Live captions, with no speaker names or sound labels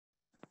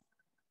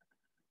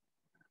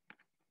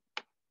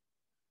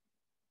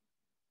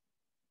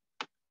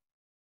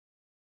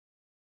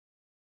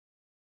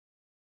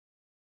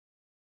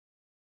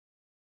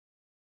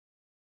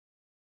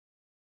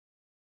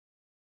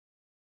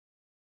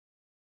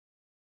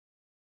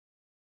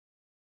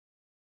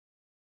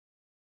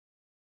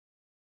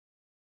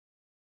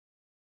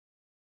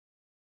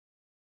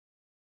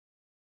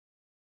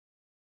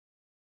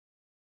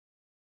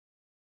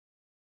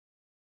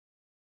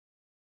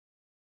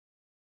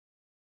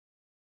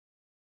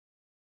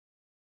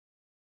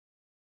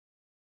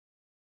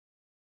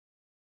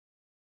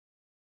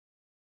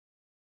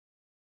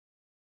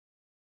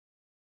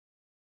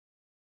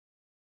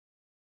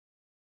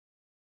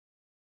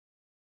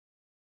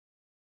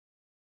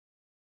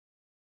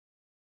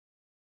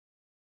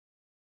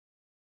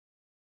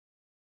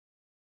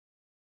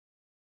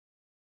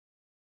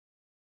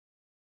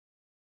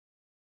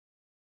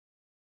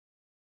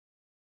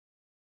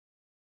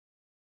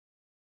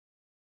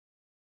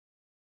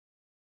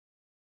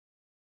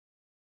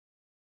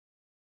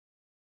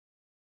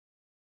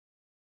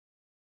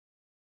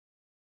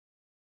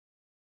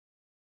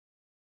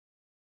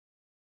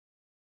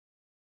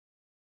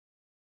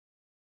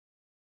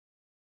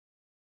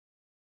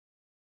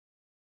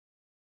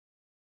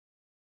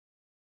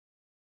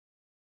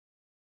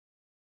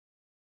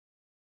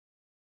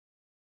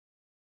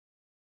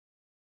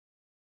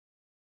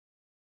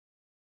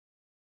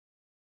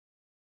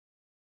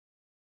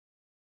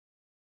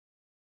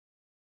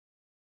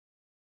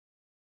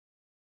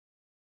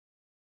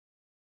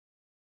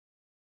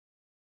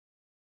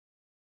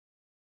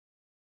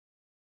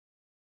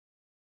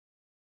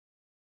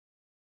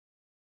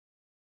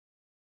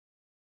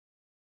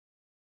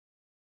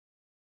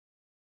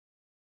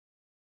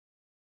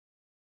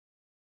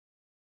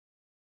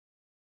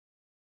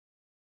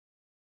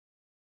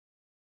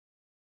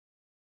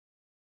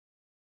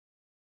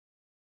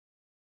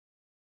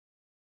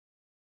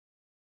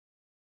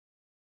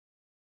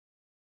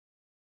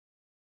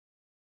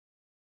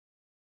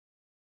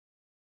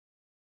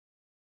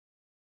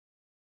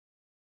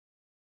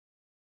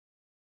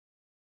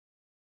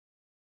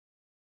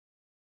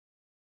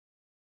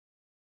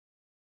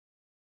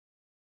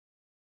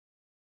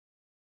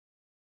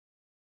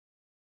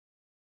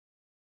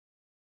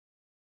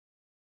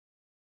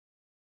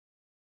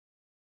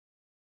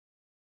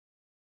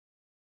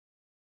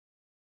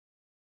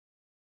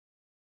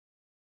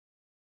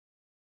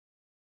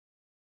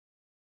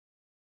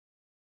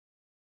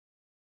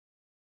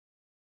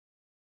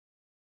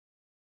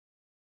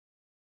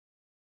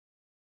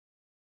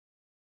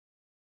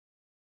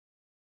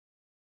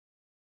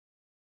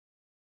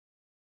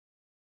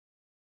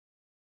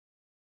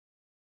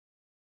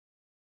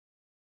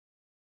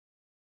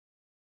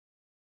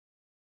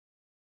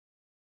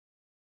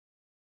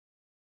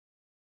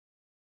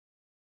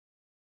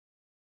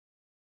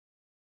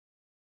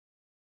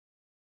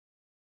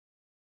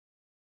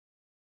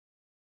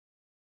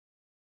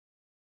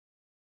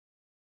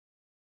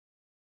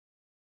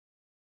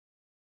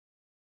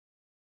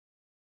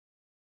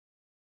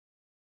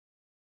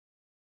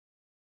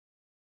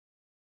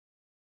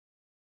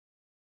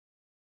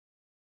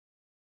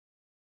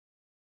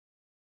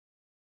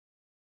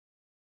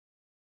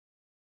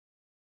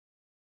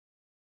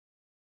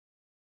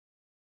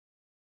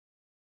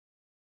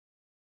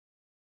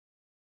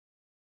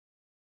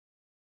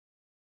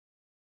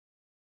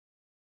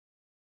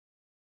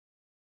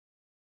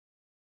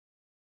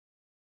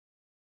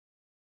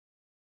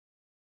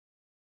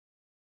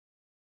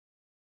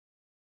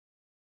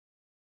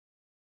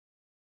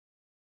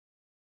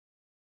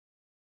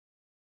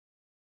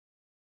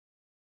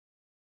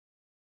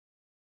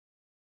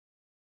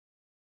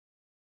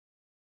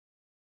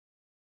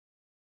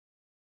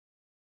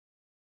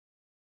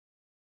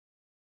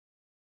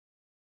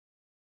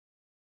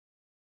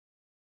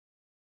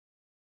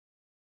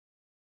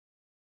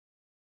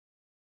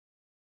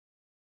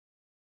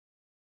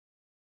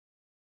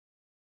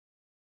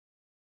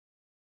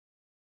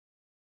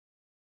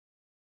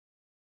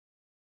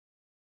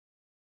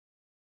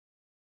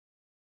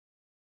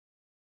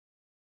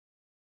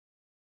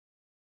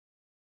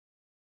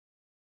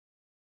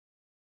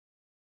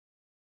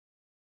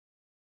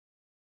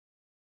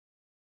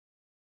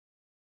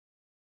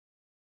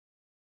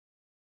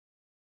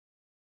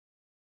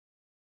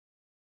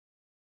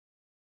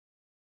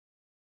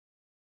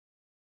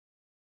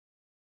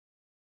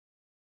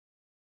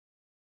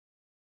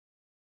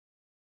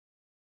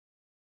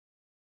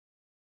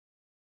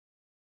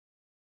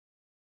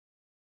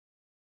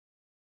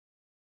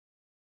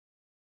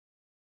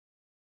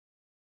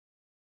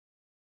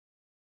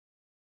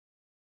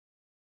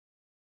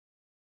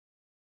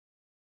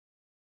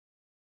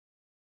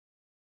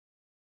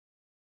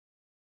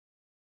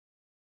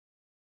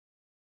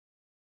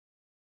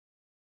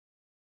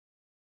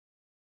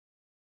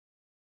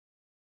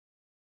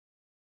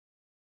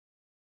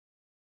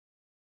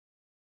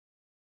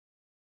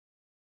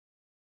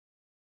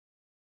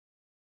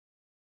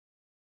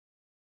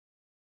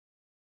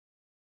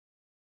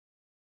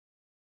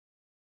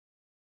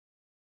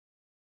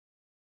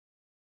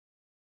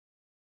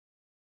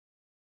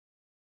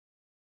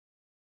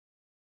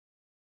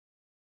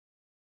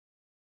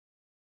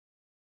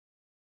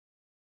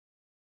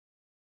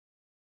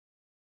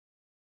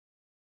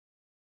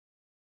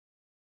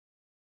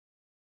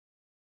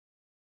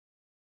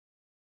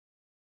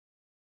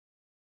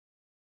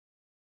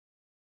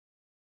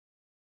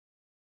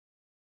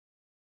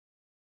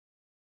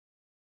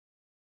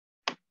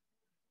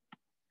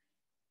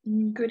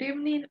Good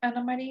evening,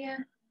 Ana Maria.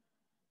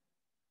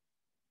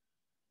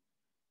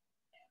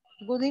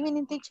 Good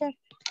evening, teacher.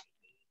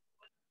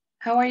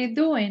 How are you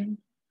doing?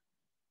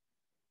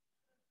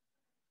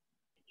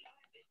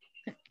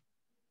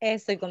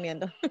 Estoy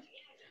comiendo.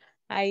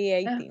 I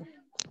Uh, ate.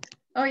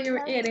 oh,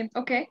 you're eating.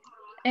 Okay.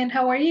 And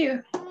how are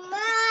you?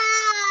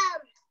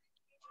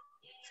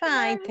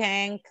 Fine,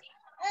 thank.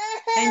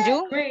 And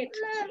you? Great.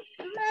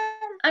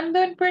 I'm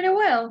doing pretty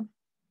well.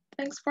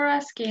 Thanks for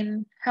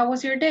asking. How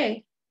was your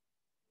day?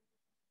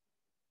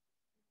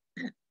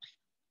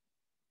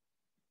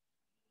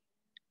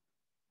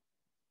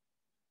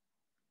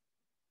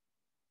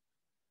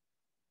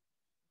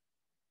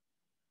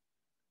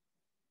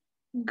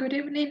 Good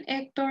evening,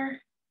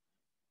 Hector.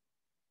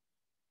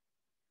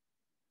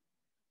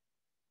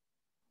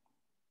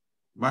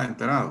 Va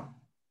enterado.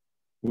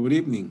 Good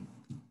evening.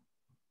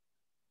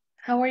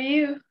 How are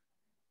you?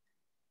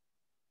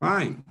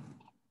 Fine.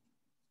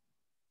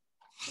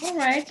 All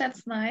right,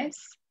 that's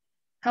nice.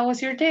 How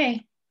was your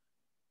day?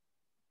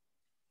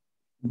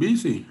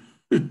 Busy.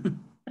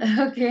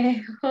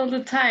 Okay, all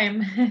the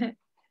time.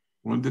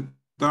 All the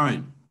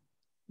time.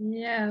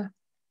 Yeah,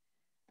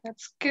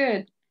 that's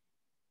good.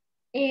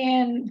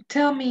 And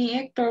tell me,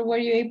 Hector, were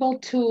you able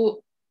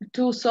to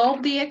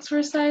solve the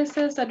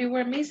exercises that you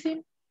were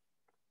missing?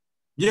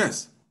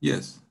 Yes,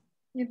 yes.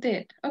 You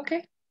did. Okay,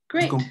 It's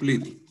great.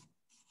 complete.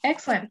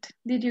 Excellent.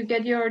 Did you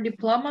get your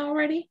diploma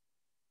already?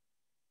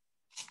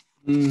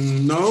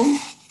 No.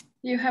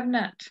 You have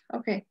not.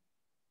 Okay.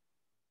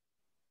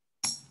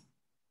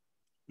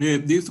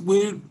 This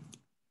will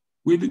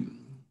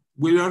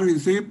will I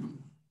receive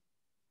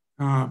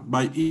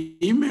by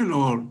email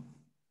or?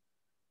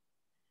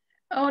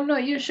 Oh no,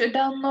 you should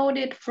download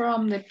it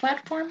from the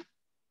platform.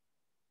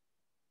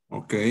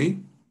 Okay.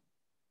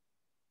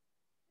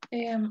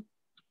 Um,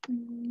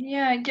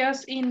 yeah,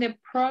 just in the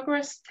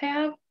progress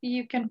tab,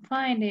 you can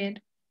find it.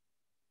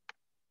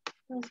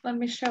 Just let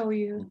me show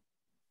you.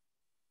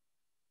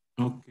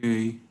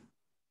 Okay.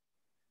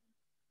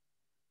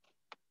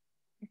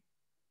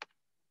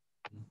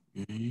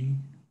 Okay.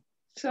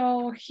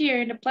 So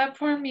here in the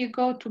platform, you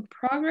go to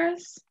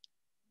progress.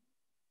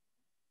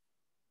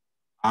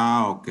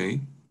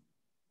 Okay.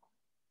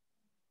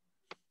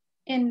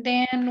 And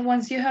then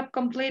once you have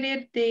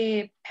completed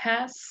the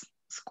pass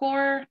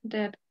score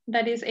that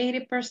is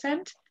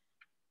 80%,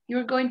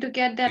 you're going to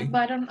get that Okay.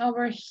 button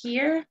over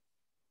here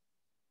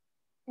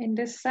in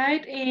this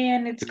side,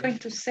 and it's going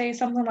to say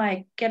something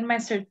like get my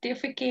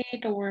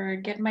certificate or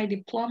get my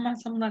diploma,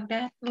 something like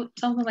that,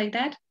 something like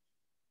that.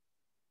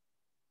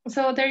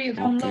 So there you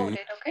download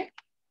Okay. it, okay?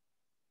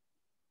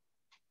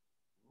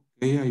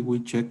 Okay, I will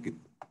check it.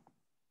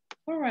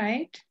 All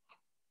right.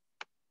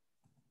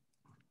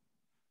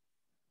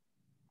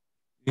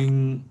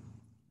 And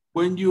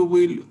when you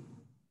will,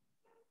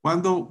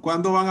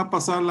 ¿cuándo van a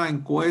pasar la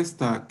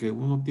encuesta que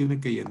uno tiene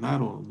que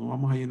llenar o no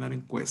vamos a llenar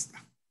encuesta?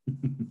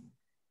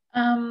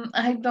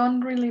 I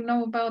don't really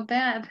know about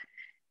that.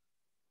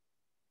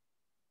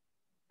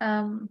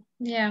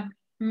 Yeah,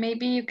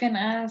 maybe you can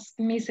ask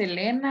Miss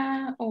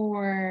Elena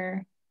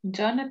or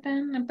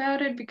Jonathan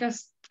about it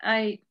because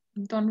I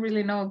don't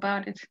really know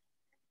about it.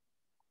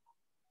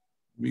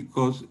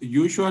 Because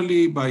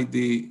usually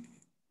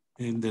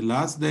in the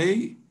last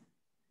day,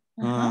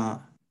 Uh-huh.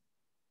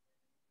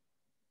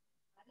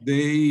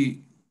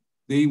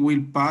 they will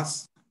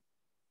pass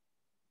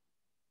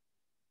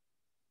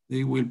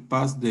the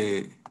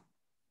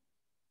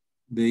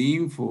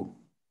info,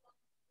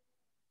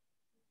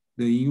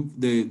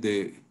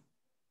 the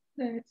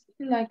It's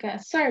like a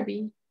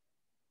survey.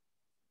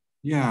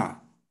 yeah.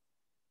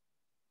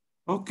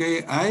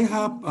 Okay, I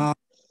have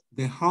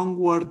the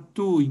homework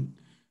too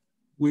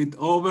with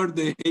over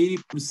the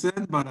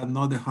 80%, but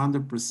not the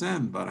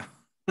 100%, but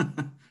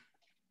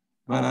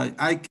but Oh,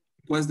 I can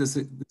request the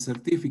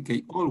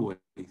certificate always.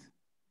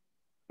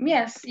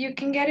 yes, you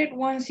can get it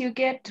once you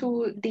get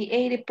to the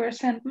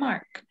 80%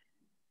 mark.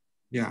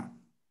 Yeah.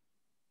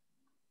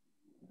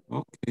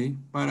 Okay,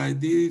 but I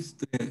did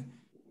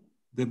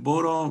the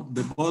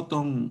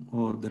bottom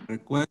or the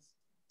request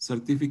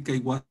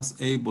certificate was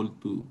able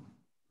to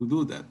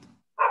do that.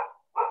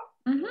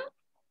 Mm-hmm.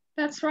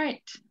 That's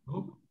right.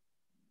 Oh,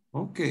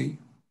 okay.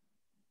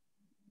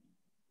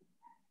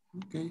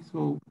 Okay,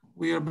 so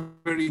we are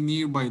very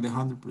near by the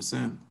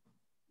 100%.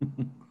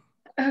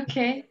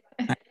 Okay.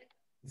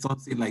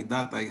 Something like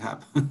that I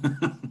have.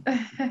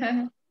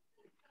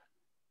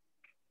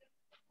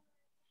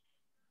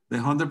 The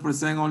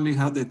 100% only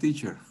have the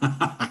teacher.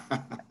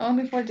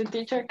 Only for the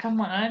teacher, come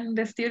on,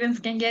 the students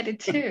can get it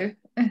too.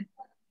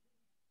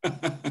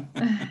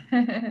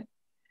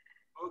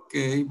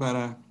 Okay,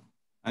 but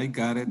I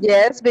got it.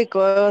 Yes,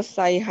 because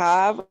I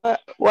have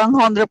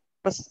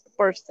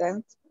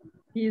 100%.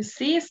 You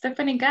see,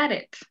 Stephanie got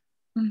it.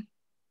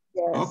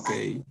 Yes,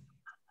 Okay,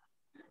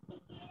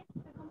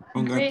 Great.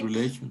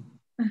 congratulations.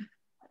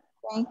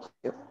 thank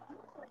you.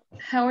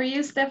 How are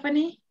you,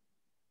 Stephanie?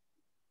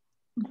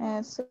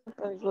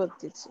 Super good,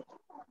 teacher.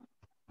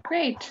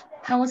 Great.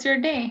 How was your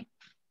day?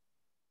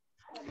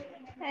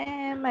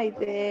 And my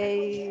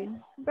day,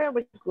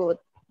 very good.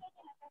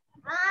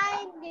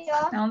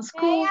 Sounds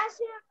cool.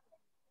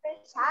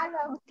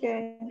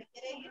 Okay.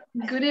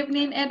 Good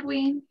evening,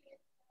 Edwin.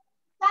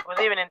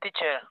 Good evening,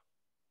 teacher.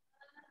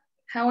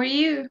 How are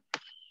you?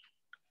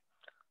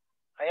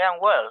 I am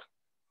well.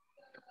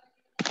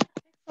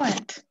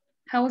 Excellent.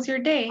 How was your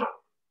day?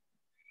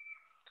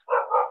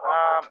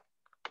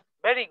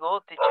 Very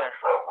good, teacher.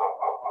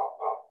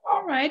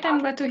 All right, I'm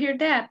glad to hear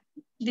that.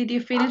 Did you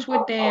finish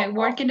with the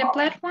work in the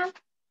platform?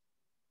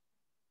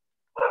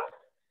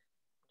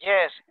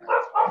 Yes,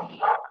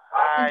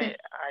 Okay.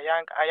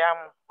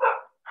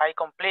 I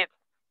complete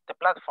the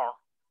platform.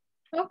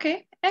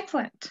 Okay,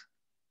 excellent.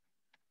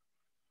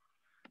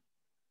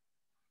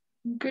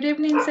 Good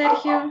evening,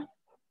 Sergio.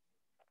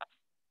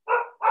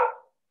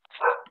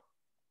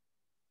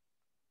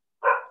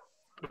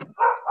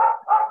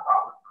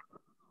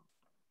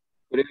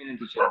 Good evening,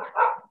 teacher.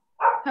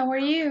 How are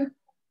you?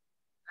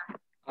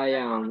 I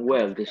am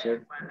well,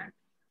 teacher.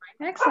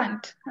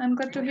 Excellent. I'm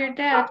glad to hear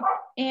that.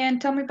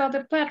 And tell me about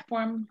the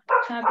platform.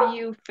 Have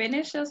you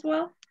finished as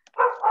well?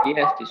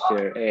 Yes,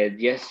 teacher.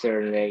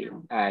 Yesterday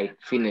I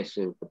finished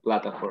the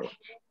platform.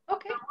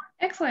 Okay,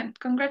 excellent.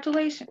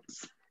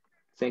 Congratulations.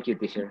 Thank you,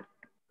 teacher.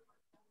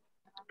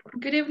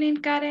 Good evening,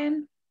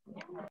 Karen.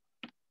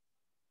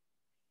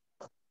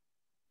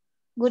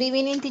 Good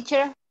evening,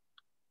 teacher.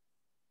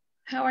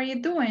 How are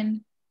you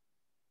doing?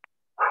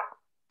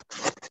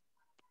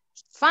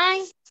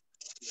 Fine.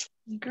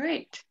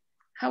 Great.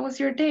 How was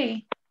your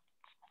day?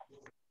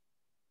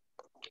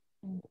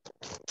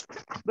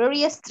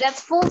 Very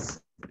stressful.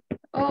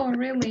 Oh,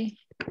 really?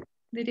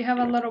 Did you have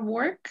a lot of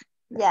work?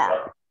 Yeah.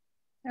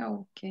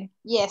 Oh, okay.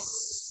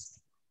 Yes.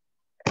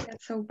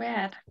 That's so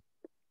bad.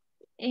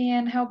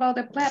 And how about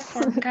the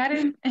platform,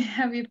 Karen?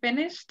 Have you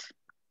finished?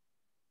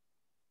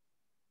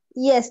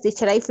 Yes,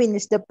 teacher, I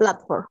finished the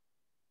platform.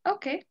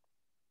 Okay,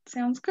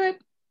 sounds good.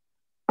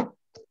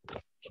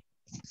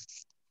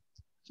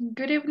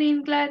 Good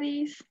evening,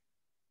 Gladys.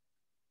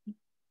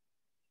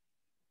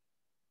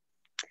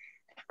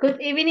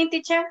 Good evening,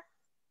 teacher.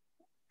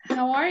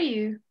 How are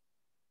you?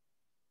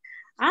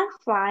 I'm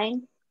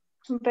fine.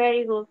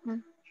 Very good.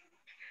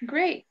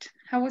 Great.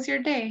 How was your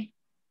day?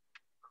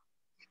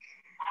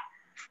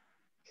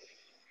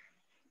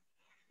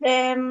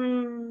 Good.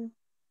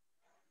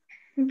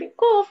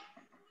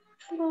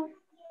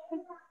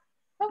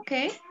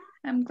 Okay,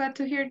 I'm glad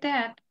to hear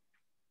that.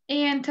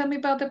 And tell me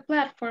about the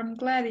platform,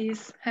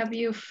 Gladys. Have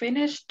you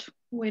finished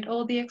with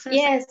all the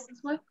exercises Yes.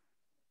 as well?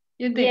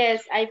 You did?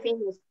 Yes, I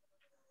finished.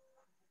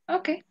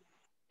 Okay,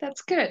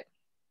 that's good.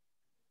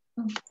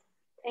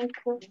 Thank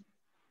you.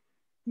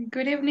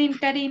 Good evening,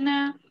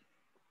 Karina.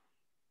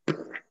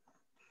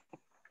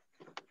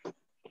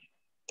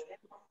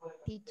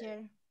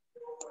 Teacher.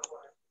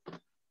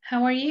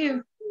 How are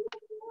you?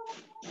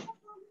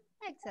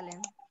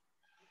 Excellent.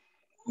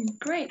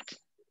 Great.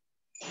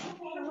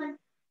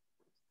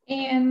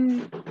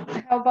 And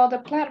how about the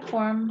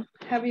platform?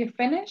 Have you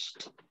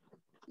finished?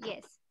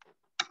 Yes.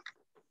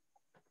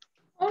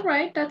 All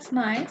right, that's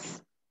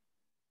nice.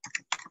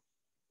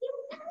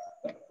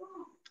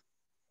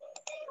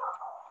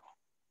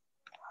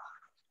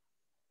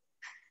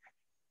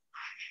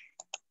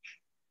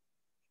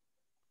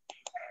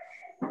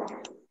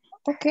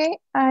 Okay,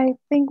 I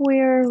think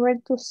we're ready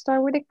to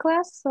start with the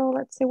class. So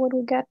let's see what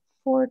we got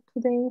for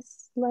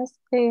today's last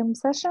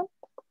session.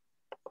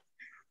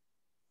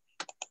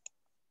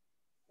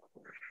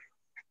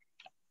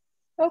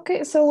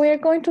 Okay, so we're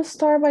going to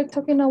start by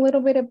talking a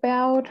little bit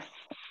about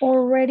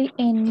already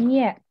and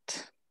yet.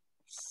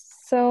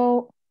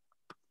 So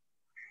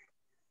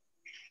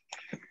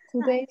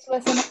today's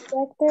lesson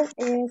objective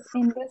is,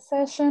 in this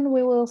session,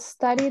 we will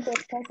study the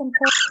present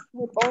perfect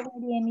with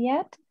already and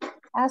yet,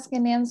 ask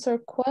and answer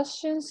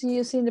questions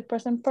using the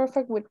present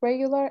perfect with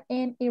regular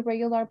and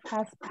irregular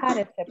past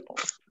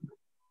participles.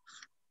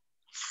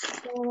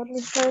 So let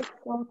me first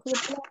go to the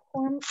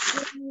platform.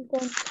 I'm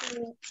going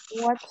to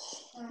watch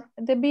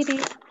the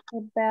video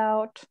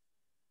about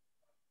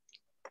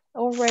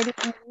already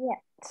and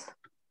yet.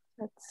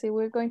 Let's see,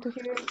 we're going to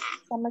hear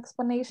some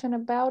explanation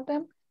about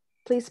them.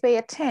 Please pay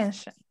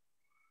attention.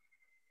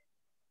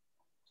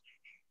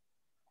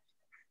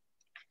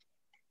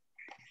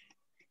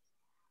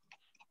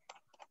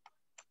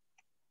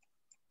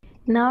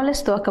 Now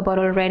let's talk about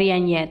already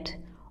and yet.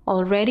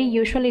 Already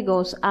usually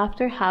goes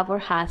after have or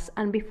has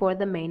and before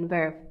the main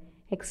verb.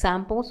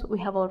 Examples: we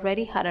have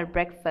already had our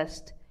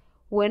breakfast.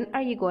 When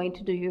are you going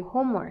to do your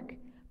homework?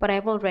 But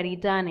I've already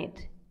done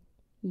it.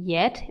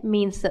 Yet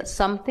means that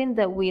something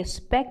that we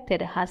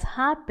expected has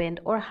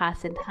happened or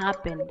hasn't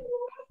happened.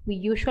 We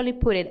usually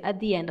put it at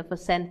the end of a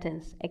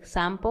sentence.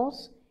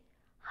 Examples: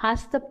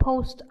 has the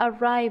post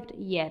arrived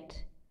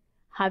yet?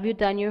 Have you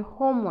done your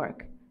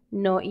homework?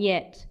 Not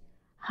yet.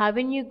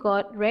 Haven't you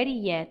got ready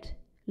yet?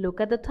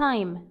 Look at the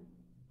time.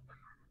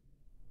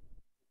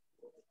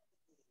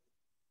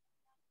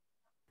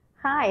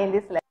 Hi, in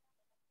this lesson.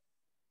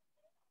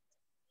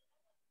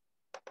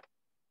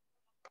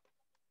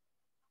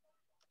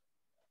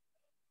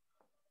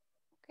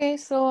 Okay,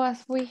 so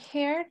as we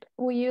heard,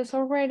 we use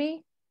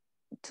already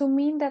to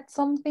mean that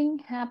something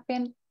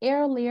happened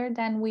earlier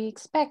than we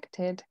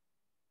expected.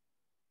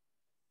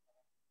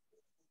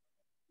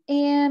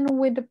 And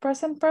with the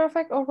present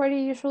perfect,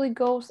 already usually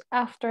goes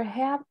after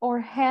have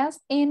or has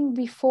and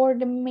before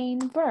the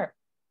main verb.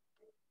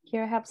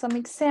 Here I have some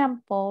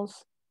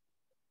examples.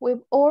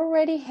 We've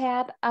already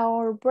had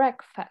our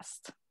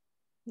breakfast.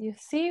 You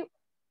see,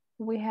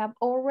 we have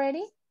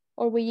already,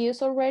 or we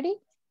use already,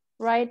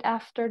 right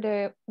after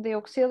the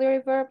auxiliary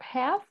verb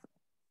have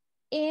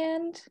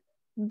and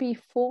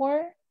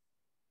before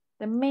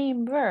the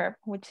main verb,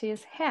 which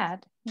is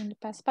had in the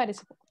past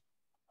participle.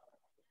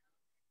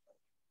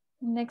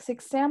 Next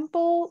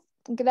example,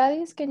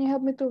 Gladys, can you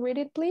help me to read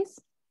it,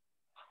 please?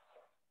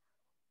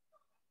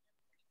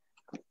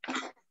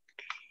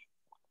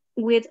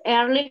 With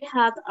early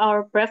had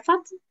our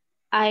breakfast.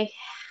 I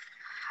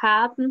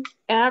have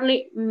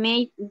early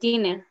made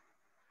dinner.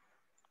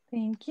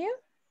 Thank you.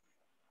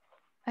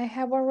 I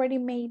have already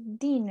made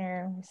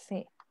dinner, we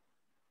say.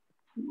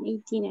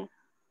 Made dinner.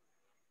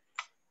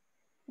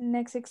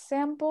 Next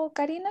example,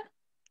 Karina.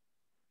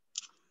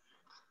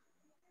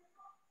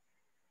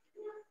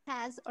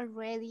 Has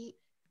already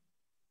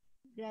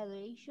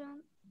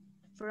graduation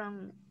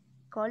from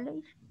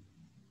college.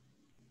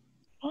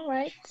 All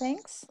right,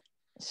 thanks.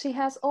 She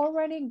has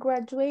already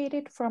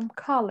graduated from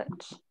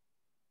college.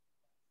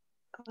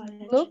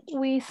 Look,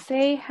 we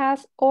say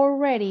has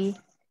already.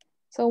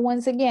 So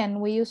once again,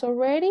 we use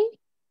already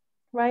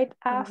right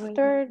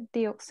after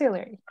the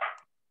auxiliary.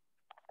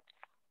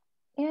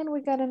 And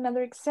we got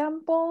another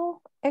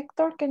example.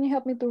 Hector, can you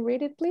help me to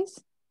read it, please?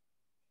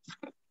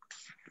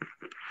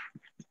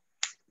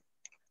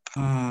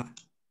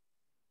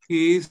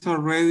 He is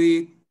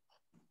already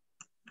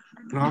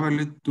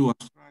traveled to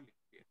Australia.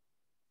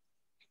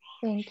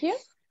 Thank you.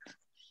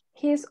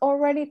 He's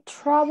already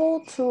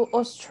traveled to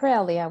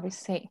Australia, we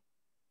say.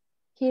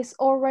 He's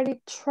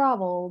already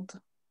traveled.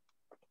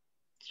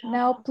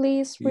 Now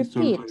please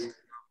repeat.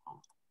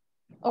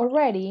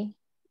 Already.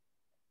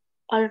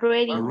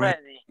 Already.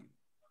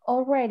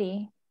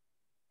 Already.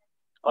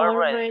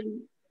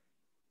 Already.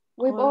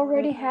 We've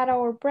already had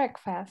our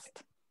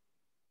breakfast.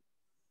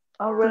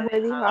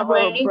 Already have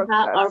Already our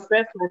had our breakfast.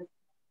 breakfast.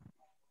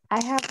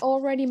 I have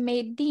already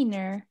made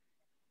dinner.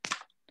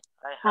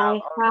 I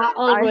have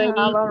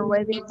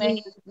already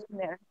made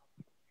dinner.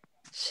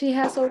 She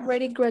has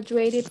already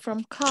graduated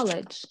from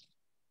college.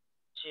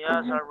 She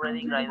has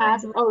already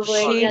Has graduated.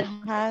 already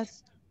She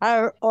has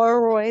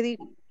already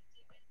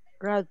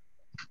grad.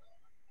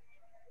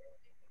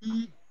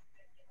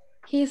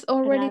 He's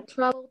already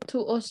traveled to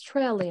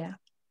Australia.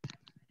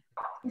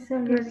 He's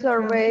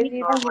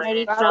already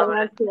already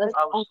traveled traveled to to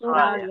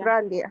Australia.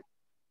 Australia.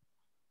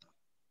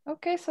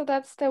 Okay, so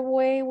that's the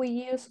way we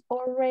use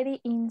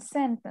already in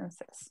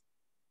sentences.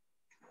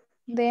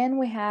 Then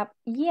we have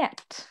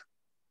yet.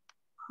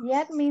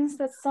 Yet means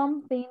that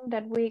something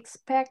that we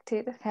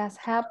expected has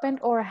happened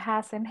or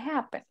hasn't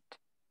happened.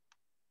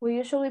 We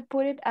usually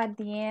put it at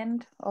the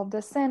end of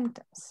the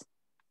sentence.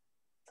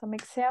 Some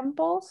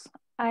examples,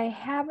 I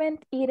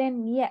haven't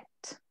eaten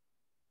yet.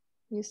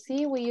 You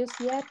see, we use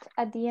yet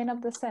at the end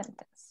of the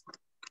sentence.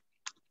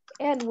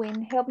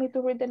 Edwin, help me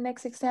to read the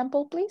next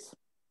example, please.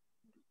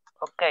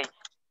 Okay.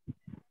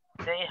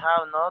 They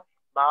have not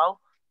bought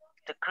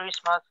the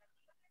Christmas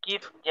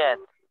gift yet.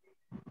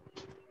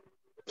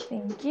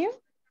 Thank you.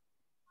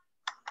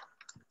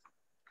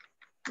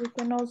 We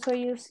can also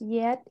use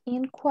yet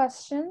in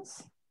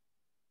questions.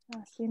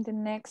 As in the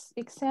next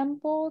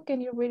example, can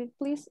you read it,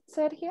 please,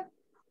 Sergio?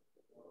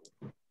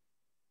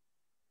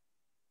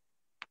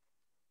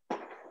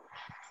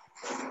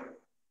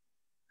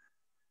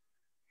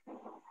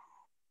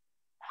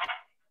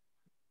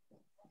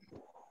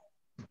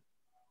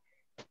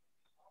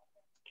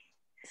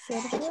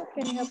 Sergio,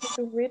 can you help me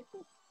to read?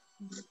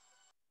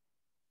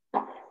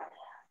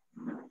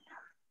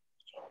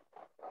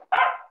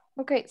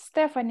 Okay,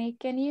 Stephanie,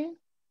 can you?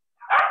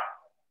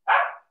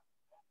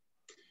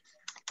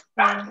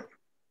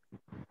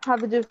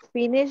 Have you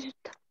finished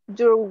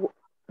your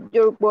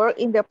work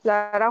in the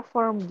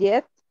platform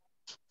yet?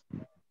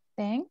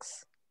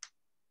 Thanks.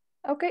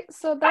 Okay,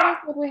 so that is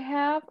what we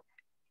have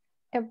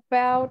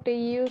about the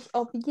use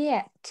of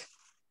yet.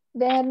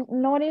 Then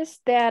notice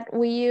that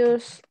we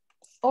use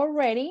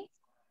already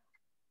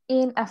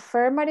in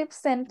affirmative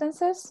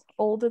sentences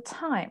all the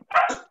time.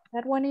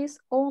 That one is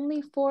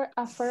only for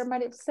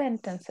affirmative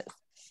sentences.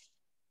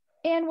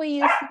 And we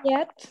use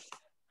yet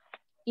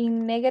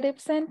in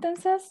negative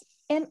sentences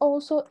and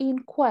also in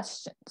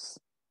questions.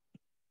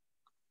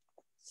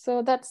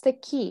 So that's the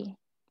key.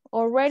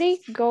 Already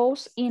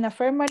goes in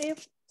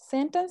affirmative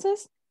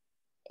sentences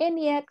and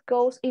yet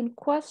goes in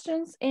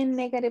questions and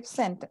negative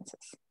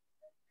sentences.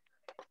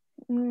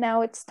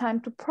 Now it's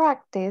time to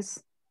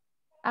practice.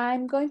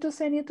 I'm going to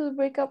send you to the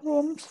breakout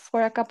rooms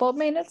for a couple of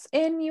minutes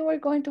and you are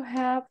going to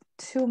have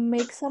to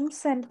make some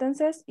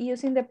sentences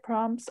using the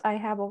prompts I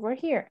have over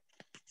here.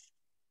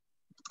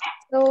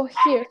 So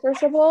here,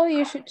 first of all,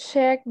 you should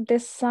check the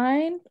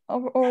sign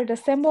or the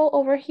symbol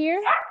over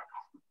here.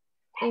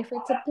 If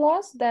it's a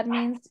plus, that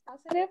means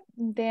positive.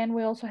 Then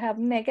we also have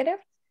negative.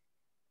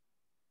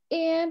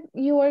 And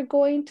you are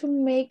going to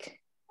make,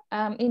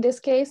 in this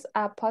case,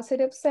 a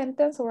positive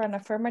sentence or an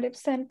affirmative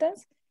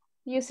sentence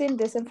using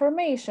this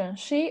information.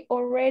 She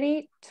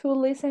already to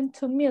listen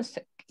to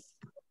music.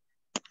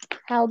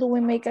 How do we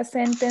make a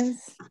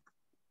sentence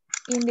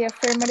in the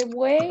affirmative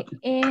way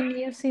and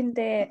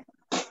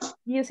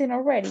using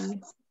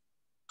already?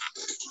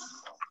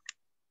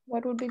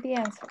 What would be the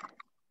answer?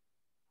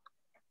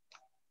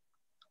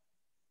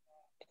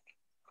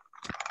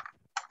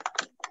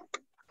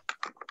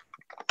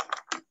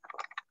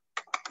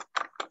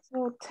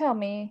 So tell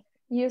me,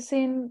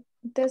 using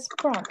this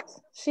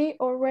prompt, she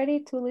already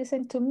to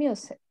listen to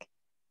music.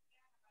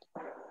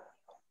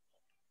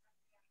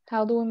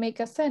 How do we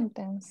make a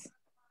sentence?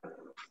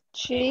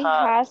 She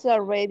has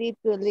already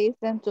to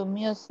listen to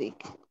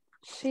music.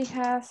 She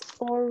has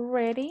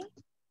already.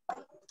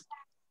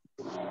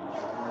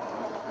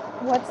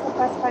 What's the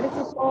past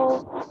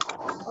participle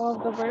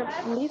of the verb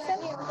listen?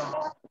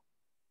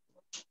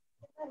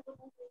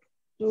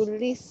 To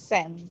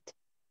listen.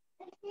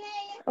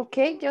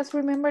 Okay, just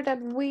remember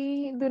that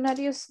we do not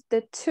use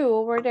the to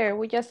over there.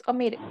 We just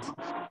omit it.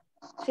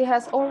 She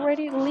has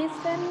already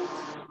listened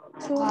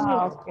to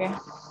music. Okay.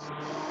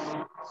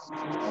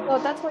 So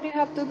that's what you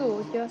have to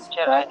do. Just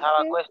Teacher, I have a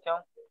practice. question.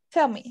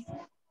 Tell me.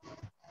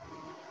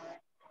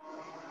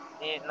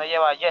 No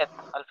lleva yet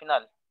al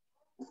final.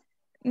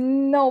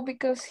 No,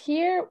 because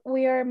here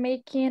we are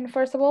making,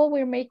 first of all,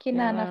 we're making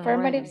an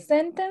affirmative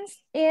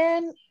sentence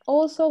and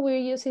also we're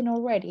using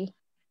already.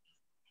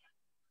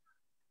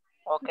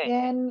 Okay.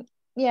 And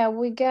yeah,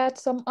 we got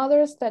some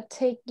others that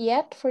take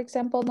yet. For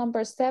example,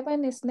 number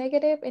 7 is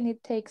negative and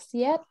it takes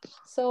yet.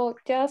 So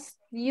just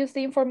use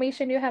the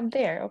information you have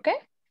there, okay?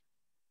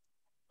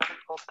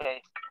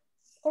 Okay.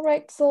 All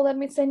right, so let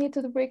me send you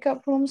to the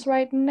breakout rooms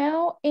right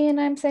now. And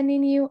I'm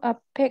sending you a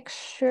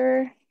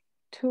picture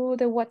to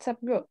the WhatsApp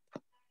group.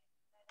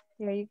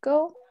 There you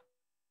go.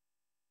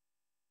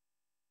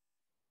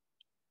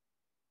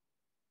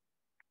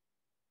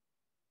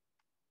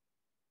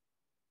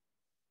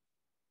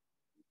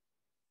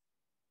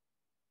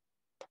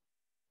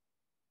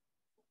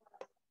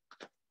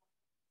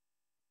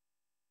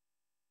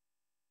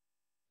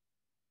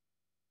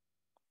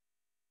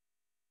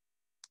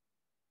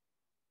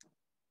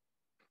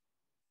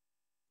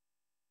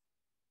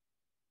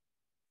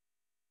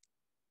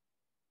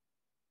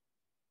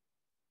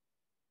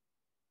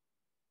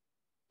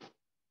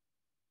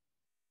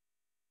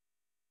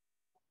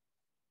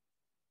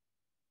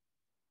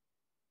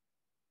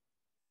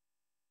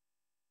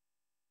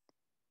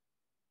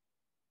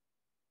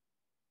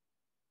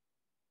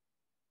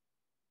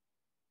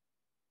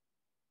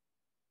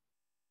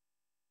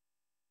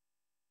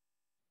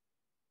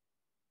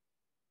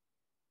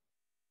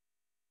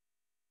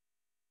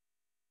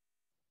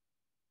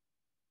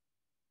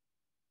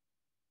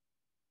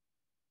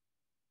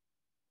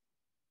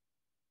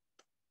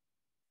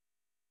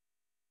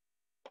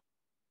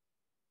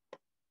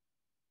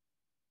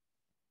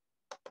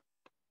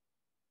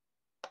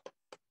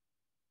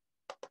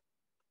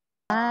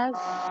 Has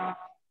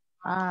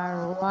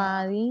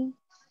already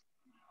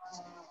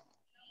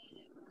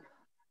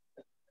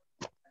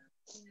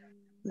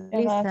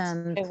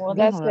listened,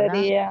 Segunda dijo, ¿verdad?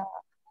 sería,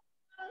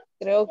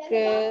 creo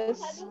que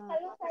es,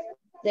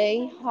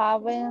 they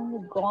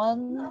haven't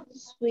gone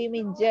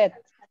swimming yet.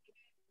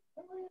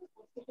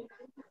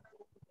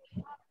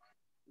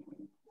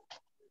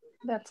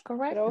 That's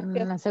correct. Creo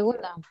que La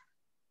segunda.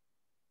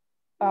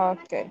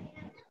 okay.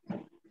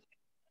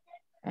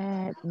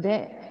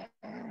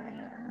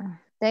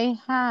 They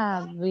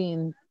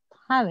haven't.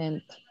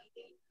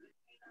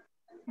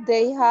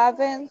 They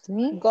haven't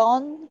 ¿Sí?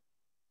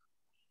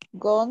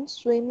 gone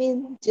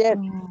swimming yet.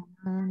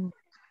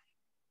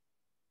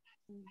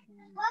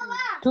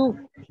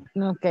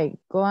 Okay,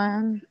 go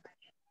on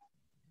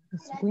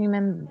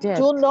swimming jet.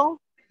 You know.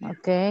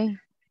 Okay.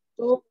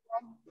 To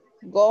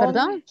gone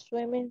 ¿Perdón?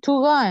 swimming.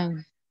 To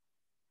going.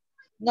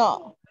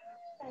 No.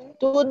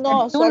 Tú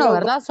no, Tú no, solo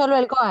 ¿verdad? Solo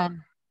el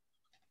going.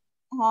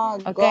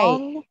 Okay.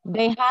 gone.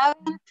 They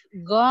haven't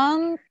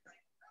gone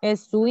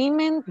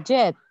swimming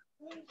yet.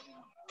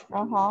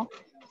 Ajá.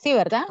 Sí,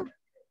 ¿verdad?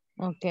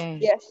 Okay.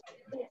 Yes.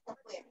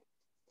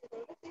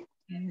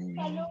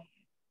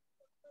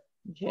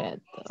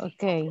 Jet.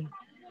 Okay.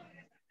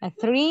 A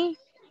 3.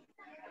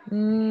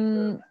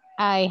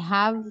 I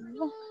have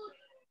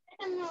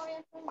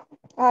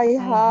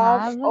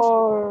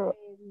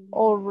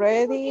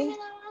already.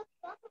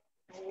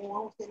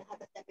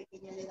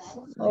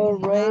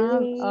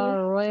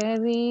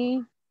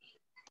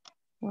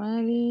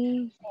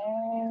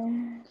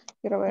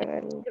 Quiero ver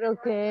el. Creo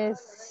que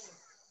es.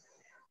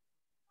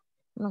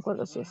 No me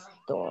acuerdo si es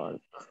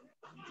talk.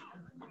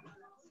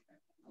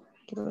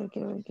 Quiero ver.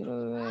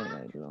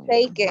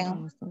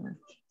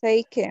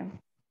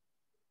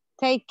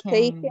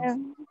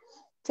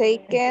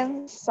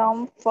 Taken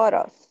some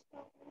photos.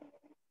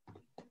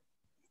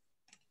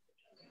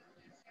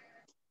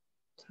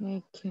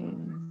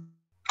 Taken.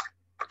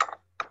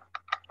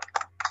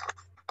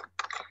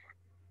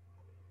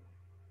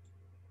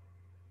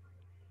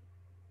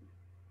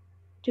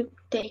 To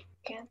take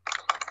it.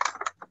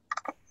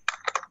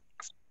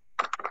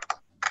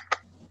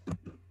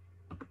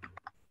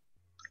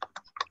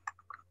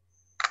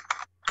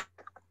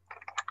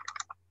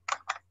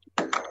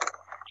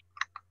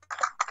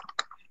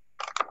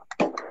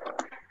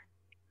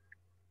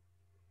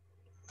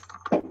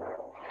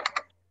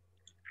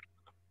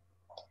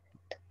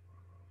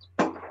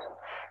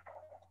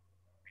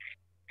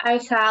 I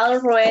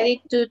have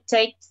already to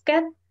take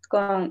it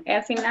con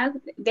el final,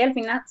 del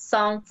final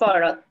some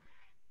photos.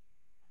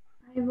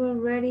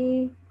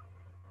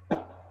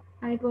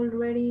 I've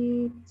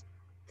already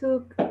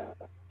took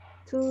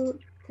to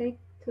take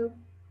to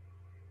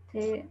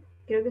te-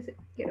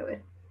 quiero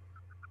ver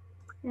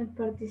el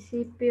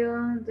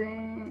participio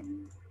de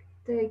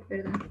take,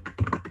 ¿verdad?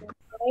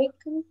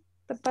 Take,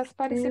 The past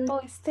participle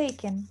is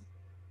taken.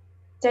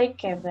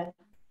 take it, ¿verdad?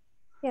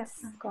 Yes.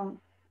 Con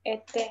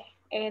este,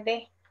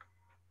 ed.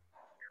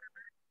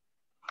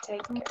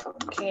 Take it,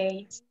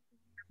 okay.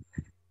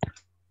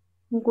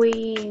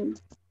 We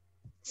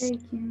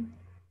Taken.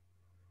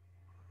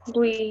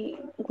 we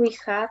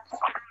have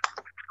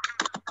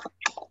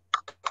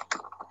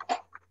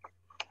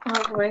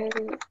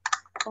already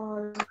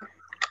all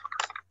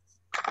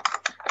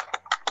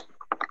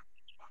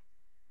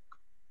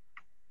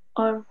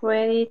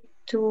already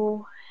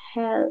to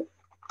help.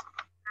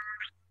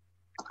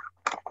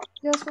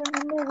 Just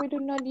remember we do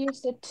not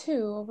use the to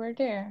over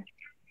there.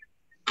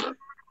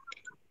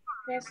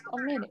 Just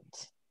omit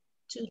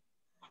it.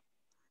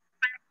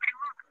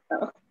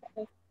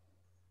 Okay.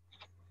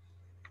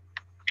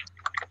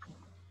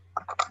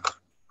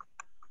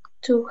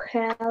 To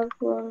help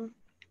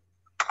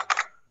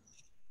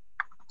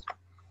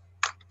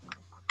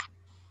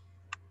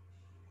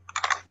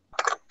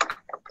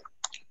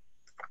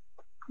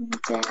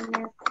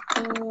Janet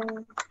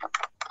in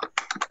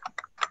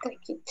the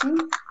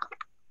kitchen.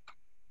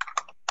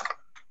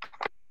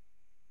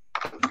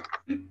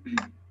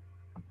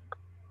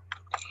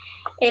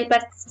 El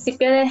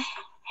participio de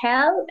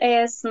help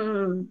es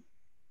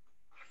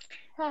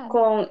Have.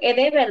 con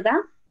ed,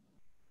 ¿verdad?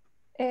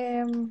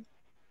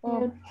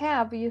 Well,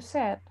 have you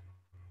said?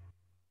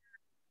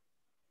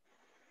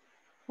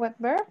 What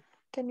verb?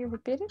 Can you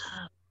repeat it?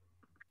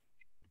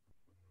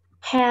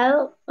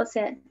 Help, o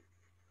sea,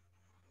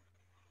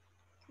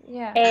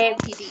 Yeah.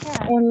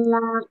 en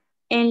la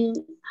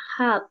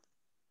help,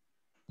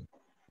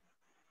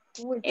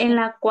 Which en one?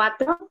 la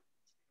 4,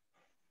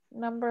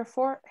 Number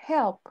 4,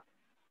 help.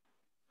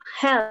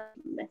 help,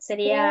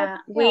 sería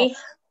Help, we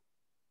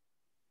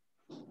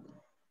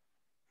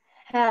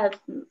help.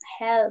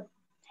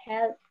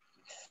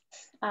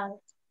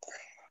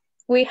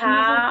 We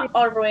have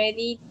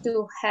already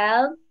to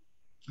help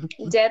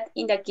Jet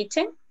in the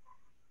kitchen.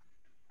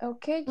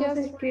 Okay,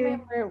 just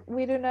remember,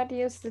 we do not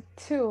use the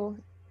to.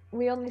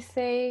 We only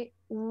say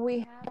we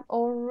have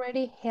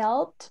already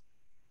helped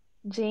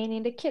Jane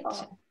in the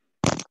kitchen.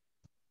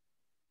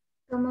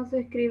 ¿Cómo se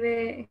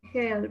escribe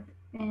help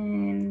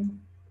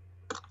en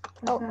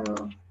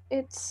pasado?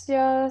 It's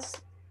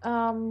just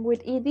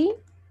with ed.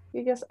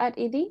 You just add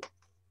ed.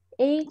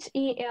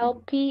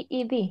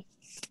 H-E-L-P-E-D.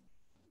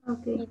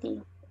 Okay.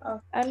 Okay.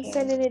 I'm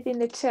sending it in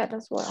the chat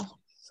as well,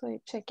 so you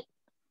check it.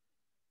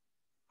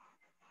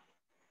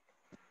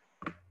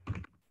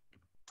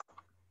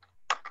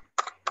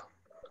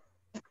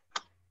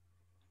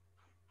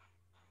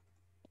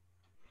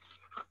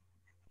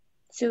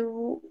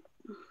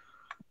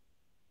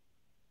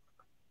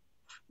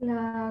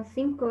 La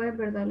 5 es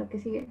verdad, la que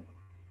sigue.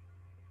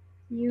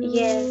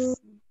 Yes.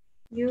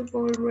 You've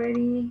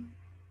already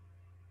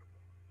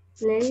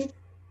played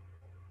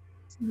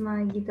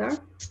my guitar.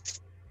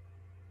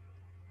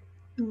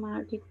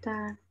 My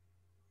guitar.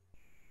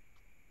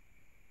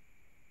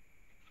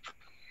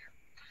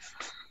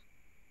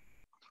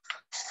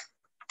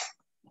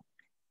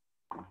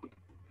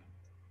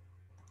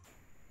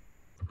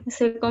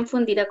 Estoy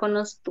confundida con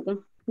los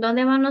tú.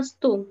 ¿Dónde van los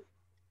tú?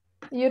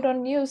 You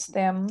don't use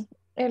them.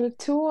 El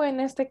to en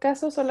este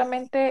caso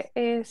solamente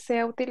se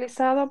ha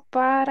utilizado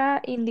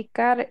para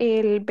indicar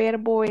el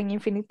verbo en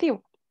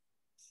infinitivo.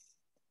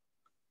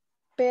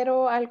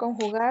 Pero al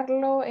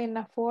conjugarlo en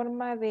la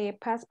forma de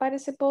past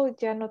participle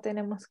ya no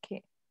tenemos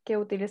que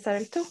utilizar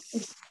el to.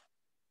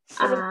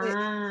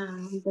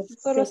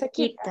 Solo se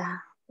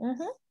quita.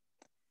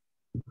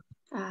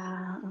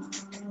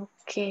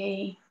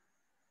 Ok.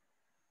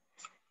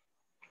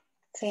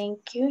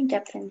 Thank you, ya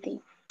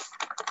aprendí.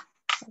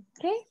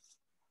 Ok.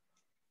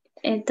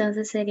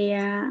 Entonces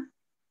sería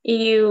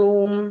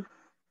you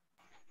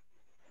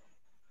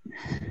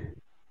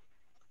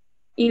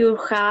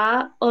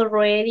have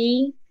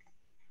already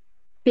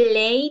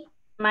played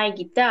my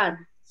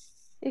guitar.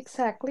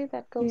 Exactly,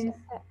 that goes like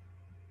that.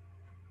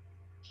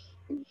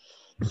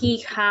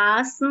 He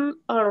hasn't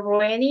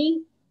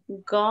already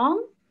gone.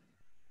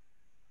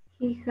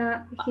 He's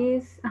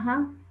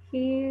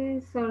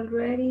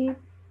already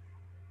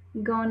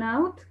gone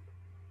out.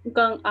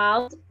 Gone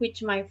out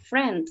with my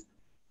friend.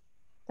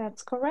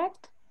 That's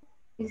correct.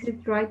 Is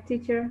it right,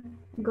 teacher?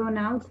 Gone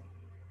out?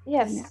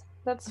 Yes,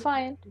 that's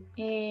fine.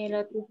 El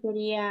otro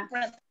sería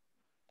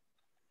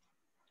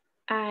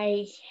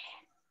I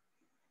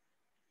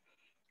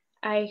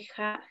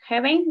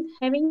haven't.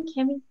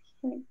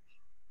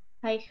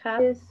 I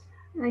have. Yes,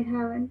 I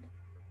haven't.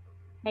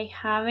 I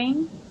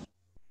haven't.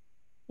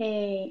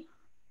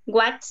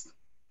 Watched.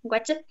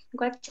 Watched.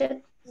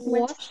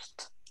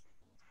 Washed.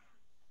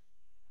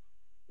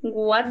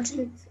 What?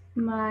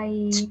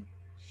 My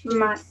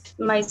My shirts.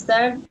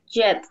 myself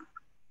yet.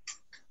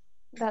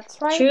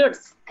 That's right.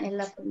 Shirts.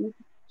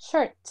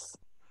 Shirts.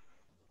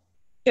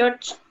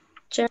 Church.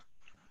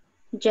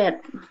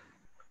 Jet.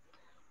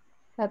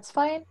 That's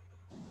fine.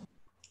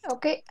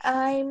 Okay,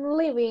 I'm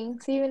leaving.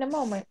 See you in a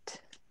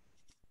moment.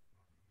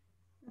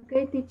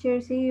 Okay,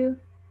 teacher, see you.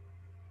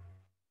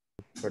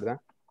 ¿Verdad?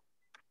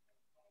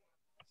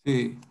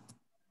 Sí,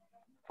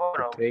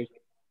 Photos.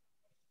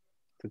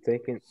 To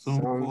take in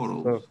Some some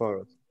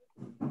photos.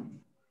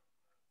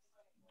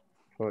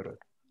 Photos.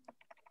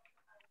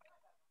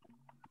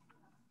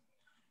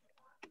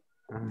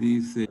 Ajá.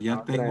 dice, ya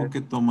La otra tengo es-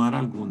 que tomar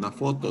alguna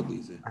foto,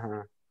 dice.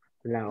 Ajá.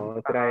 La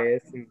otra Ajá.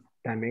 es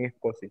también es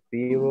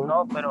positivo.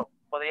 No, pero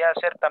podría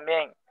ser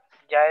también,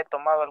 ya he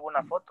tomado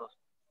algunas fotos.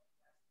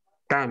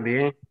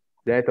 También,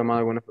 ya he tomado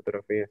algunas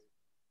fotografías.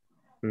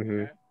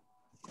 Ujú. Ujú.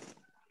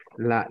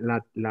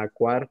 La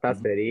cuarta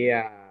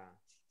sería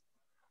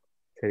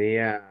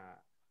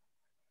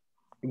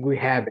we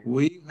have it.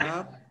 We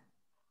have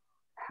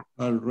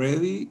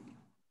already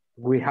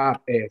We have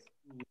es.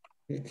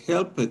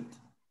 helped.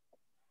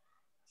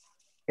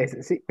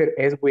 Sí, pero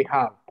es we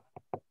have.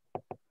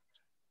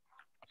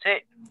 Sí,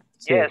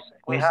 Sí. yes,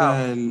 we O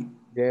have. sea,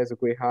 Yes,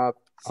 we have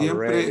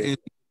siempre already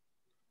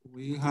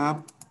we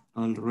have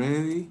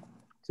already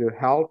to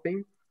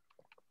helping.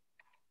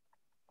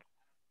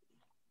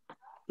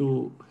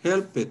 to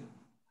help it.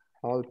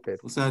 Help it.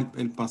 O sea,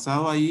 el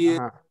pasado ahí,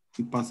 Ajá.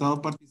 el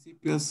pasado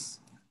participio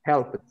es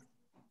Help it.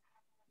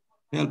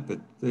 help it.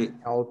 Sí.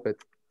 Help it.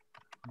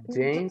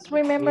 Jane Just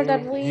remember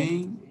that we...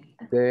 In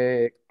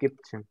the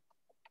kitchen.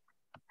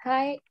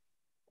 Hi.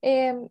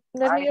 Let me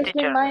Hi, just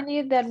teacher. remind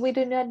you that we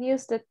do not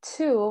use the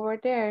to over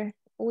there.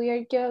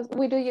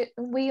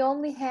 We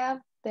only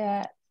have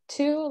the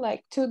to,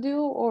 like to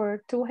do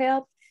or to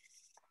help,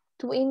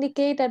 to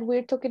indicate that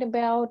we're talking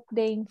about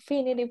the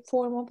infinitive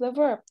form of the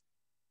verb.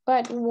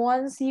 But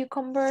once you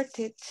convert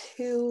it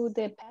to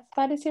the past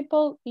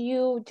participle,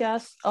 you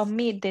just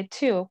omit the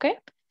to, okay?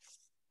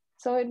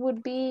 So it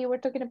would be, we're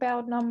talking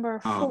about number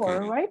 4,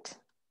 okay. right?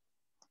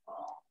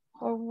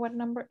 Or what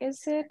number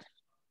is it?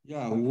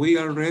 Yeah, we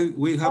have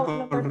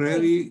number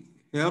already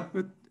helped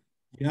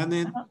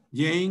Janet,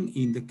 Jane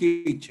in the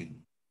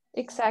kitchen.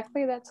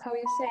 Exactly, that's how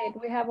you say it.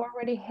 We have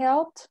already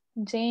helped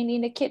Jane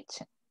in the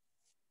kitchen.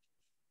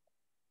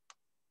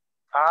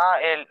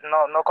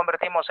 No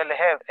convertimos el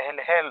help,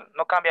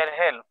 no cambia el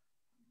help.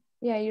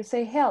 Yeah, you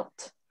say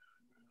helped.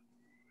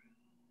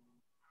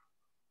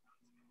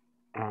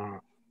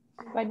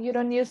 But you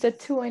don't use the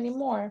to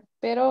anymore.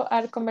 Pero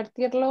al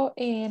convertirlo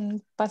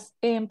en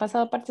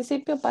pasado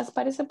participio, past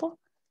participle,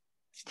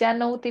 ya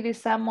no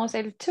utilizamos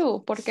el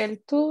to, porque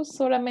el to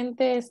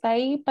solamente está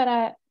ahí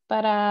para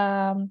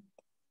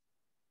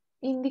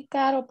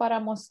indicar o para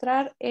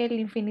mostrar el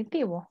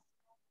infinitivo.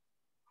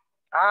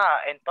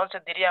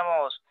 Entonces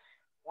diríamos,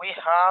 we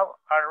have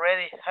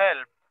already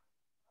helped.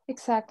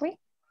 Exactly.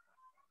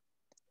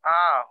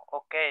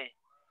 Okay.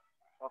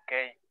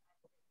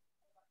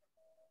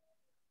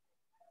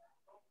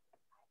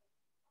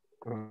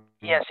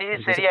 Y así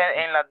Entonces, sería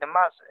en las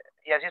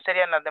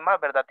demás,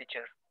 ¿verdad,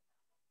 teacher?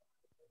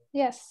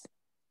 Yes,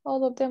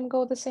 all of them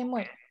go the same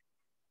way.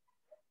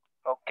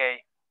 Okay.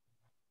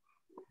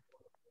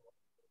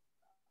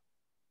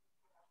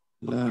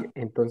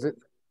 entonces,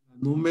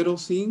 Número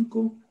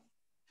 5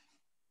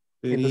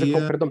 entonces,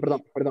 sería...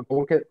 perdón,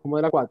 ¿cómo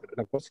de la 4?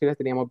 La 4 sí las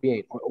teníamos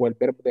bien, o el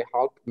verbo de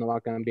help no va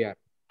a cambiar.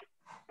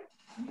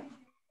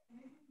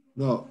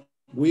 No,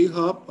 we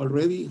have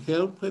already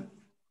helped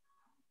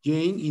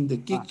Jane in the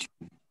kitchen.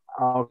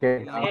 Ok.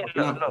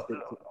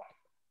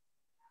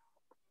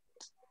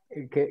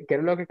 Sí, ¿Qué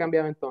era lo que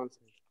cambiaba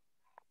entonces?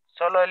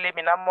 solo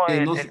eliminamos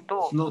el tú.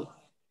 No,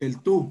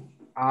 el tú.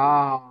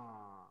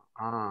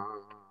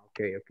 Ok.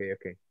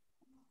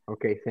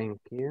 Ok, thank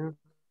you.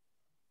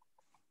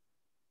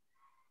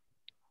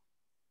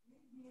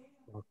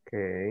 Ok.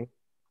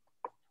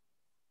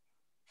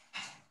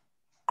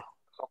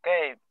 Ok.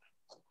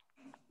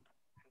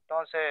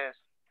 Entonces,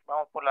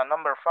 vamos por la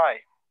number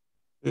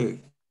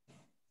 5.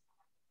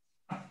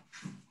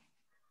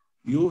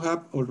 You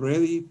have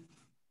already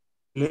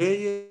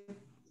played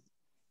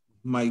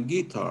my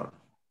guitar.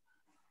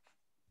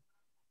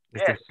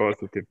 Esto es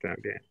positive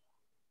también.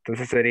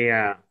 Entonces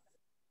sería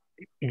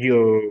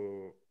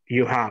you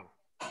have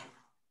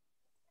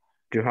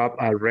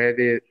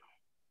already,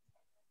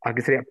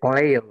 aquí sería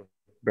played,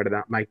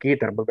 ¿verdad? My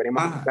guitar,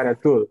 volveremos a buscar el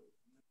todo.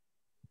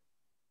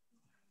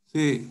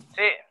 Sí.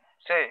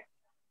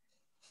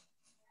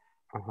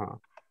 Ajá.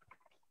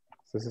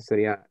 Entonces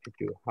sería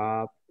you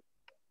have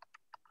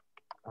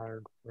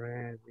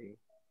already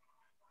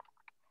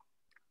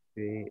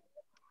played.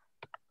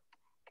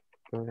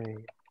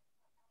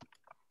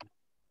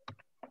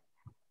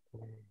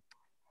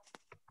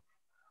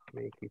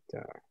 My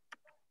guitar.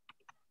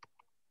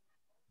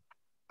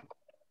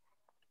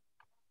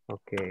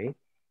 Okay.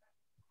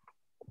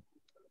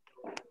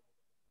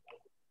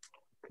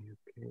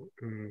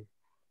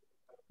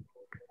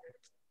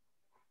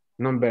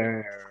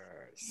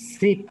 Number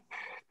 6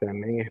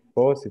 también es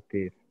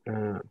positive.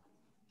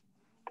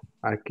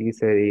 Aquí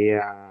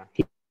sería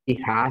he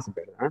has,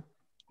 ¿verdad?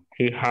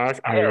 He has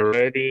Yes.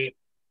 already.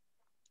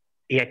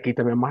 Y aquí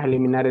también vamos a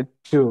eliminar el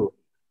to.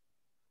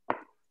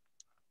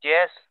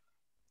 Yes.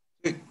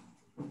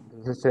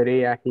 Entonces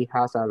sería he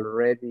has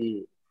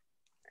already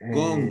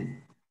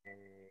Gone.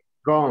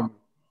 gone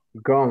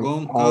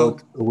Gone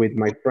out out. with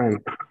my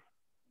friend.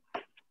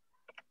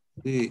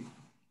 Sí.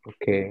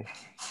 Okay.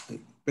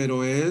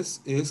 Pero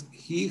es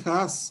he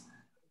has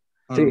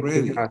Sí,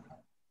 already.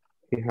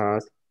 he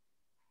has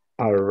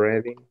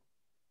already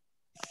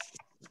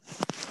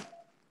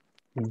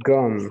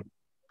gone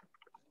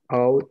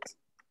out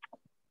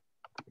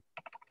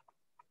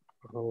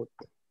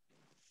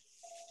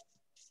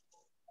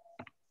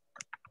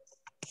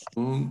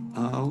Gone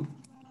out.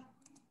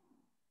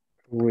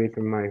 with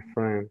my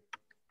friend.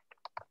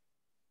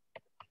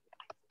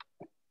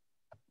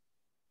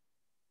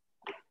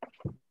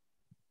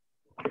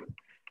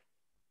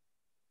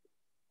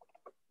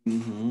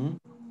 Ujú.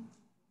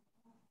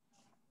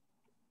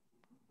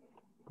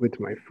 With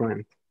my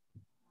friend.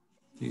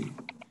 Sí.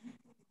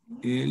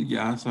 Él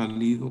ya ha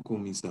salido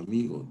con mis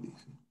amigos,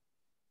 dice.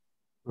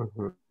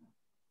 Ujú.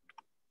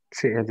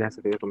 Sí, él ya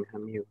se quedó con mis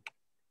amigos.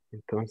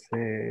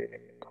 Entonces,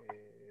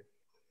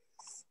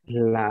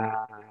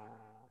 la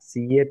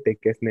 7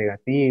 que es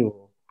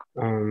negativo.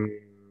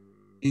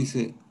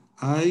 Dice,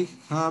 I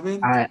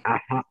haven't. I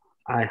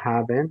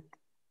haven't.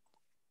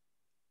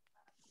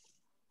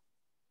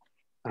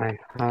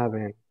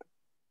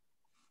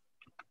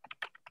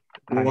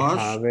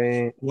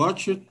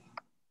 Watch it.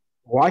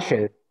 Watch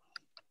it.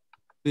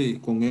 Sí,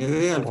 con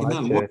ED al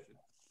final. Watch it.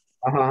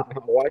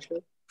 Watch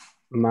it.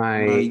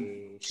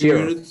 My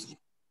Cheers.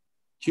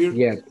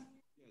 Yet.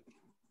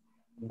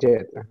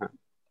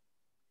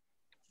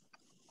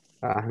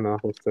 Ajá. No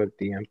justo el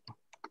tiempo.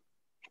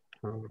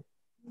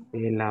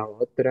 Y la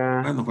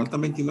otra. Bueno,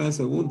 faltan 29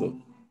 segundos.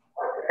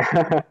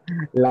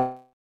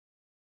 La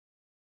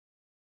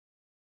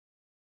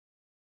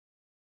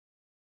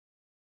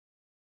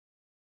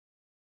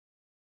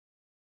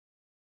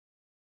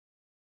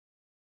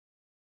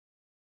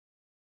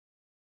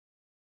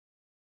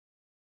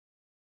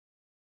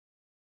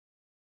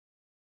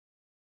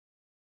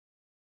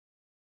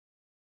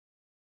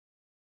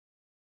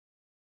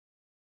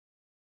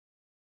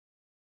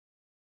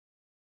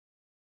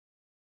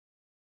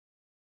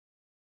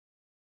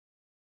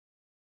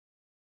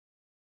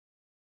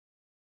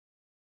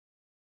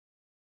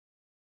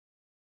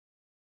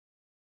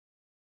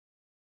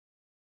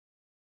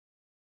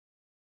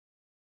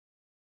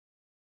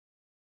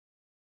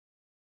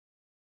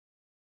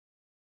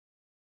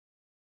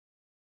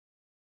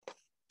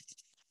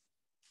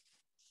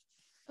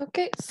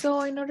Okay,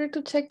 so in order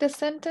to check the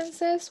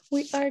sentences,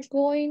 we are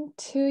going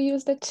to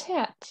use the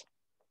chat.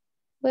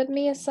 Let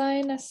me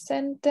assign a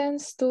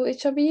sentence to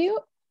each of you.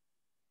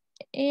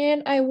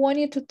 And I want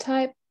you to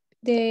type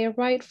the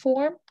right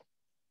form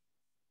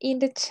in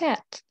the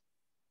chat.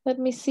 Let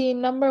me see,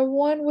 number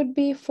 1 would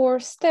be for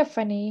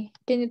Stephanie.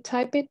 Can you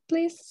type it,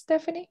 please,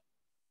 Stephanie?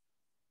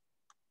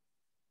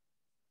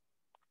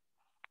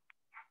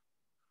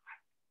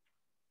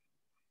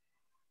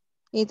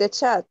 In the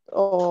chat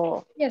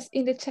or Yes,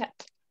 in the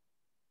chat.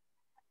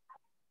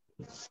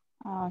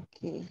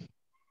 okay.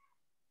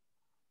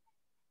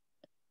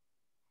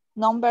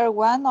 Number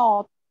 1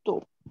 or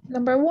 2?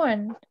 Number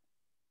 1.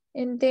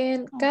 And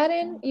then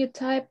Karen, you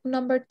type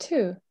number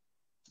 2.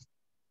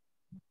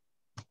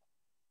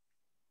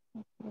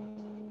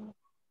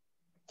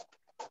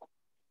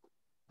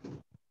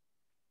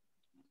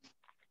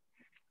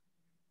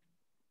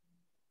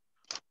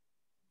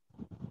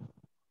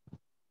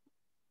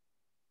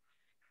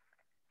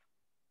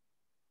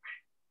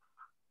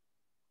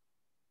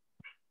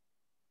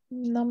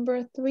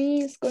 Number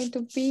 3 is going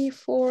to be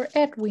for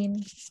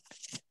Edwin.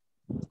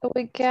 So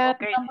we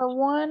got number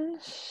 1.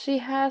 She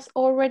has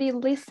already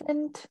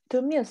listened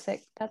to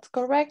music. That's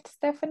correct,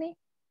 Stephanie?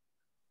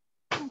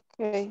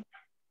 Okay.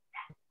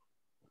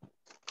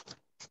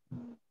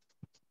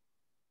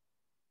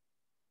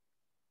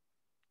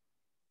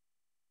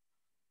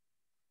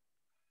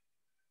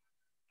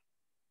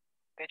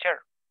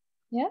 Teacher.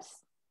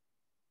 Yes.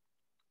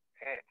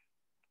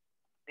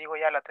 Digo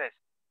ya la 3.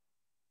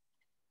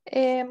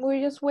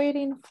 We're just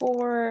waiting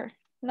for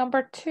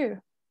number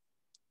 2.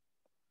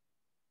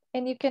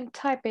 And you can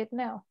type it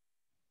now.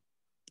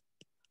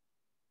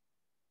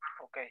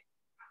 Okay.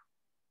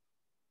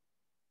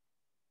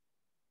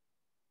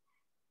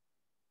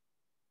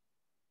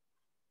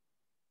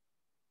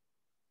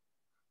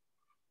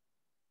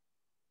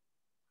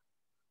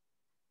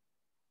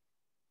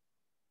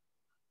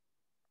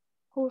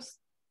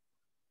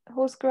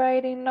 Who's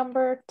grading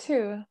number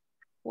 2?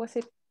 Was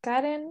it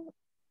Karen?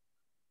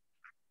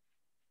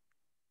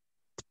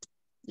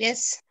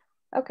 Yes.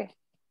 Okay.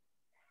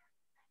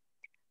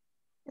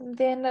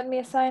 Then let me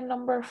assign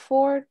number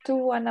 4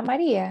 to Ana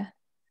Maria.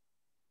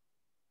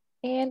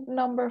 And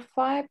number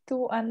 5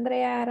 to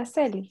Andrea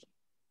Araceli.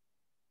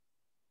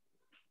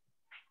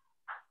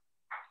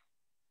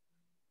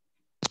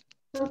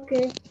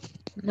 Okay.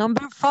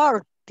 Number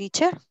 4,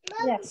 teacher.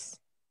 Yes.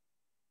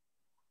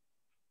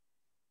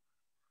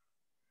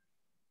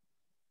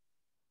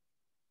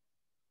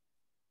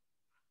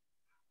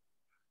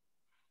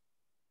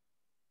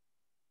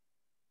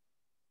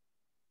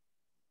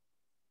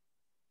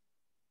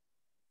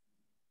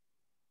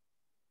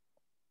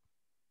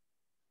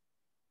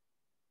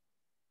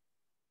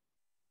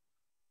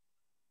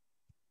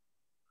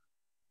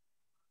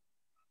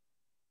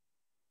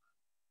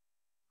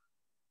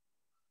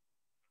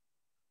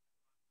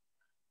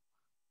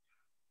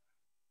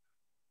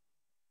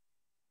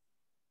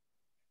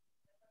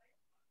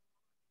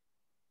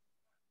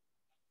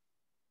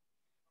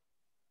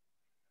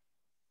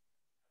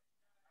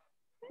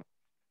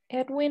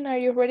 Edwin, are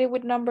you ready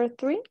with number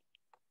 3?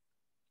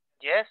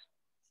 Yes.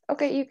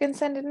 Okay, you can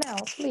send it now,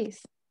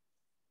 please.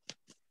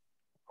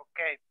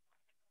 Okay.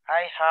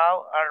 I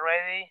have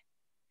already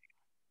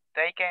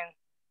taken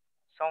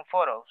some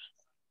photos.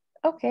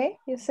 Okay,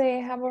 you say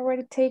I have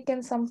already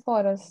taken some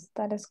photos.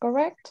 That is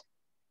correct.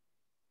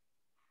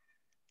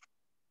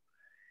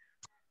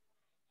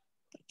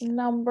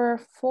 Number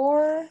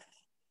 4,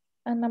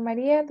 Ana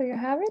Maria, do you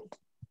have it?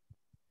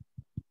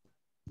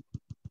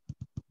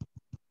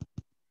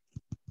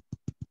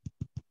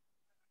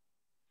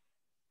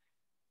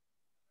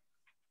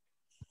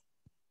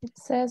 It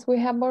says we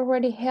have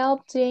already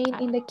helped Jane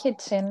in the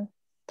kitchen.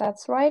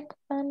 That's right,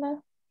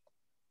 Anna?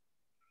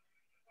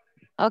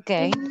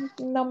 Okay. And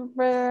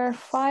number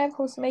 5,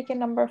 who's making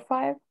number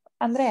 5?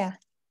 Andrea.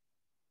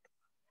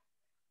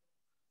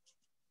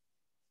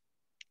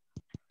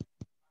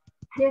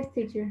 Yes,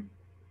 teacher.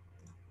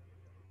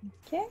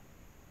 Okay.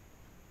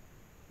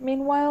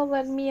 Meanwhile,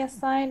 let me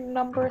assign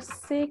number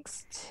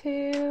 6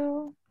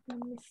 to, let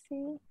me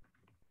see.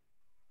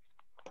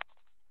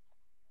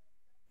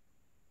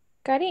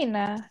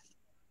 Karina.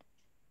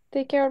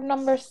 Take care of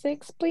number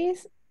 6,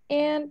 please.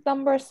 And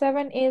number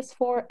 7 is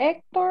for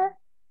Hector.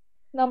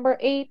 Number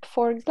 8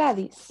 for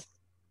Gladys.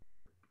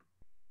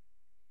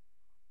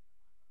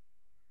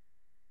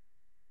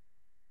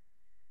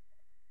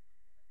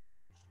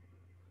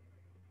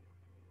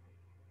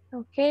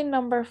 Okay,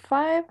 number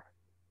 5.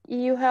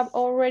 You have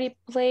already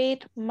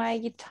played my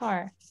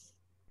guitar.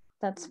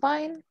 That's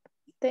fine.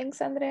 Thanks,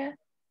 Andrea.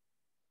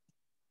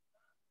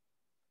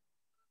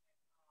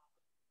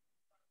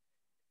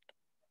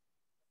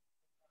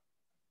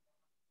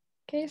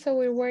 Okay, so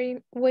we're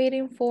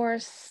waiting for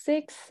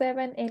 6,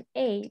 7, and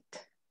 8.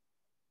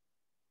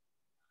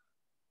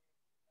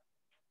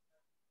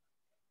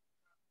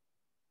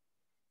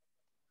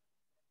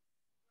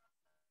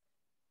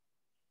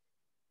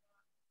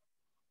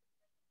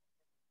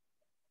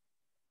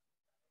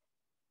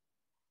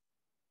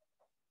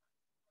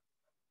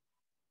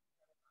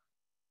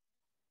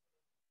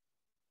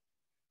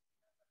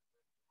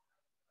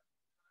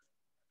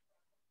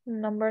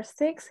 Number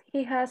 6,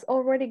 he has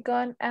already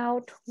gone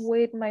out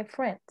with my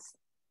friends.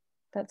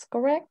 That's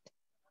correct.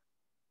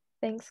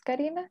 Thanks,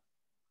 Karina.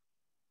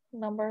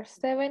 Number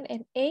 7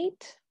 and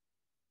 8.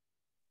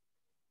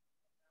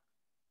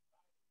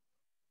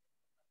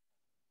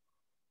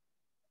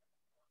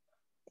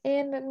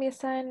 And let me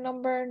assign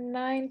number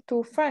 9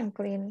 to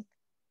Franklin.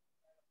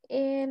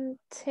 And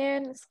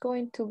 10 is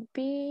going to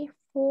be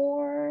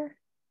for...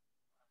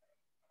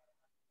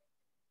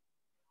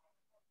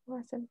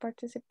 Wasn't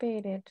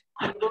participated.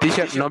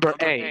 Teacher, number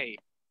 8.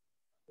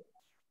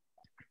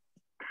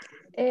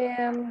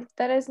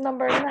 That is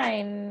number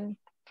 9,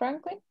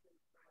 Franklin.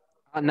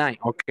 9.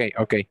 Okay,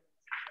 okay.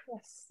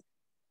 Yes.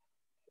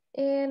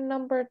 And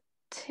number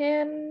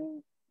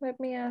 10, let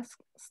me ask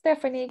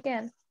Stephanie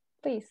again,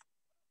 please.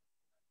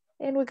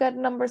 And we got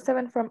number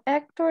 7 from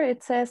Hector.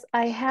 It says,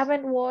 I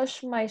haven't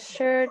washed my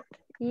shirt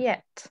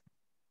yet.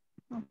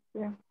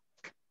 Yeah.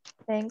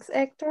 Thanks,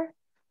 Hector.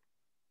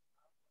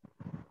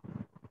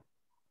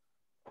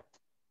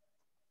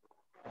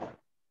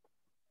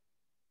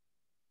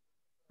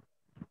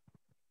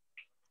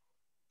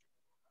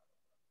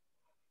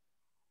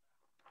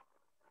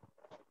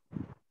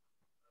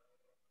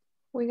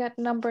 We got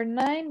number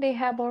 9. They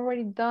have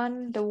already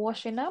done the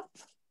washing up.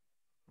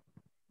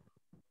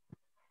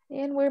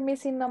 And we're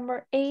missing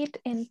number 8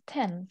 and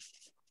 10.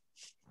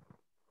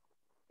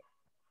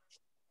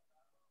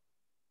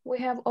 We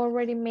have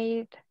already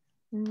made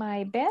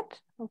my bed.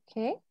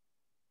 Okay.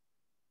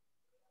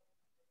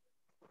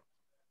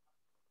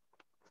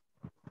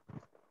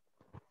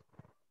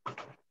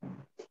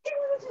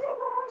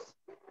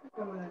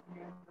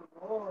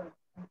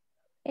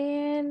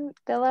 And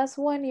the last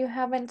one, you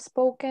haven't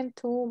spoken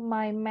to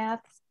my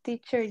math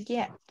teacher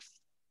yet.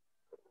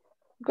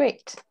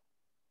 Great.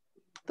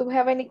 Do we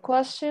have any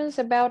questions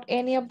about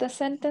any of the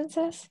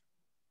sentences?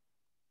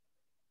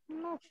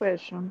 No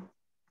question.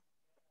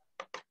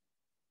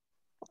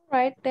 All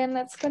right, then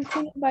let's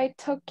continue by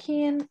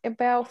talking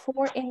about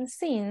for and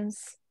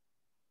since.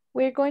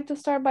 We're going to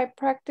start by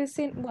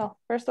practicing, well,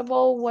 first of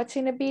all,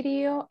 watching a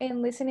video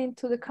and listening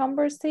to the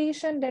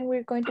conversation, then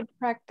we're going to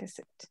practice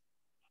it.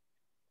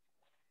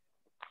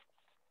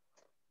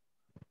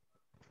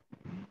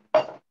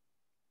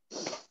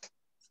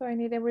 So I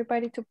need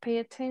everybody to pay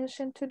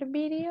attention to the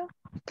video.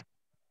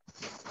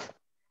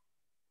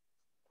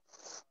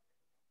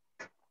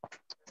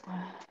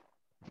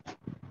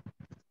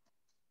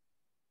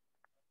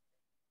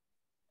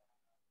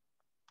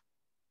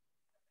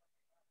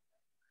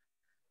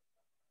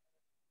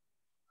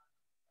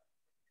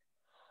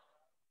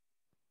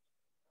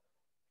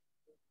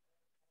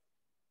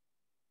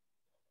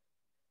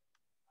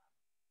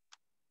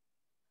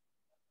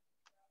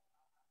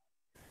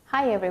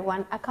 Hi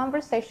everyone, a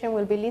conversation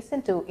will be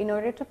listened to in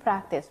order to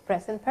practice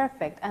present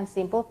perfect and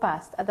simple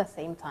past at the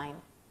same time.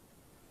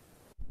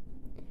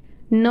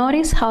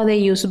 Notice how they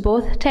use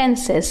both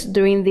tenses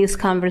during this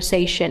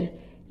conversation.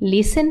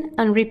 Listen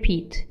and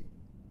repeat.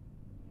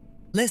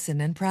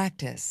 Listen and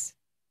practice.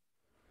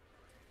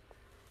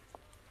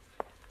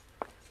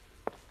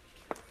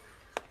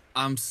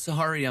 I'm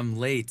sorry I'm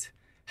late.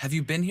 Have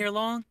you been here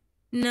long?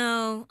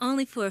 No,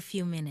 only for a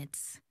few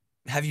minutes.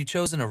 Have you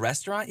chosen a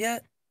restaurant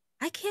yet?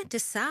 I can't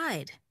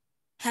decide.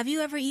 Have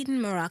you ever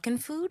eaten Moroccan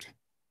food?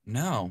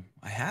 No,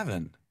 I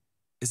haven't.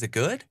 Is it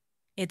good?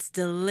 It's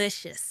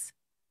delicious.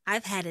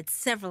 I've had it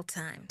several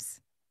times.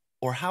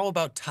 Or how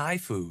about Thai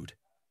food?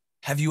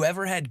 Have you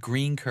ever had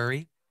green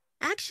curry?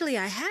 Actually,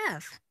 I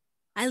have.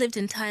 I lived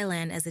in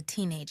Thailand as a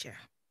teenager.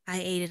 I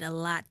ate it a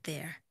lot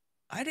there.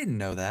 I didn't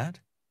know that.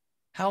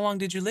 How long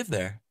did you live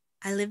there?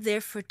 I lived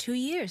there for 2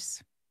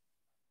 years.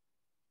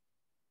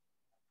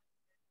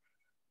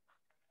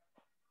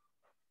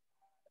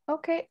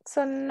 Okay,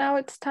 so now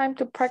it's time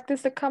to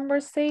practice the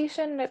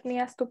conversation. Let me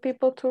ask two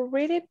people to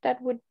read it.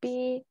 That would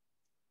be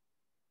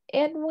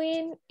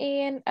Edwin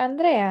and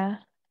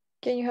Andrea.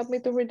 Can you help me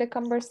to read the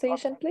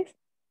conversation, please?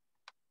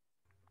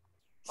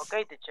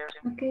 Okay, teacher.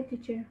 Okay,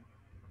 teacher.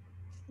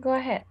 Go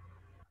ahead.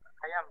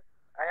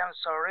 I am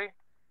sorry.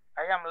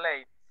 I am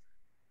late.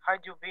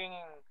 Have you been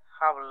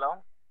how long?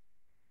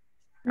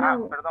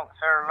 No. Perdón,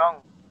 how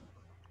long?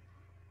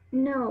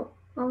 No,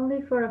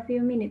 only for a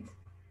few minutes.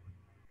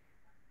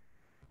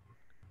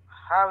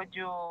 Have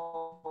you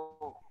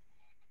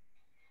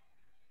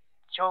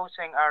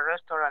chosen a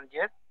restaurant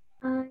yet?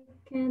 I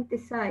can't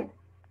decide.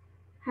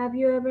 Have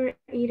you ever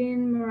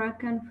eaten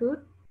Moroccan food?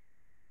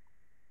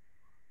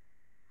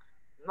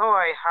 No,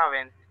 I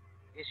haven't.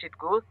 Is it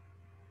good?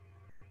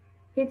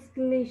 It's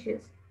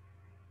delicious.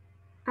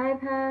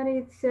 I've had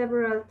it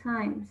several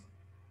times.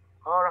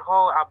 Or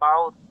how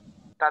about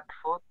that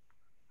food?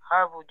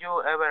 Have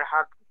you ever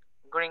had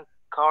green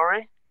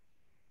curry?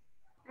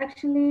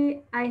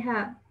 Actually, I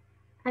have.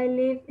 I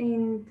lived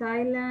in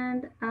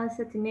Thailand as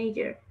a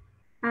teenager.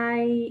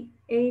 I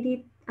ate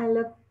it a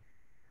lot.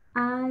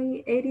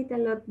 I ate it a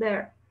lot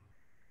there.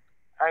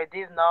 I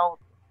did know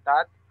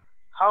that.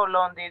 How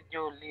long did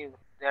you live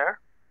there?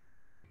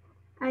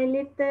 I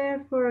lived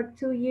there for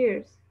 2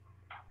 years.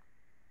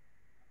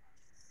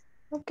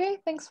 Okay,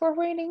 thanks for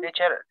reading.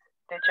 Teacher,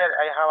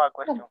 I have a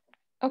question.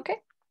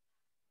 Okay.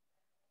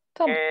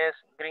 ¿Qué es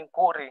green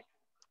curry?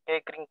 ¿Qué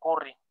es green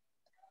curry?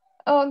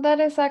 Oh, that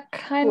is a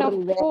kind of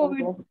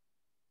food.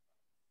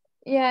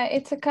 Yeah,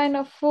 it's a kind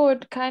of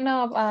food, kind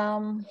of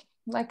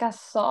like a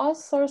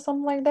sauce or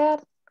something like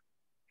that.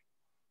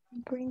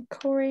 Green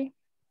curry.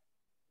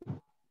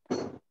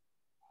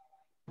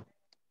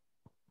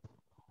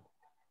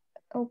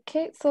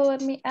 Okay, so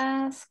let me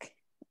ask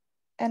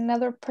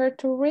another pair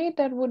to read.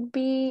 That would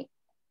be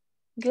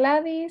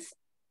Gladys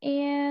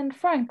and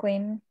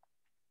Franklin.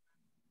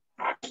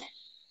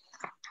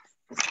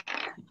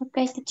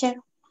 Okay, teacher.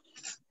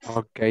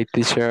 Okay,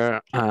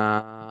 teacher.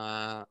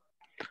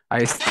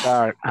 I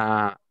start.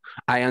 I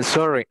am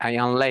sorry, I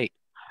am late.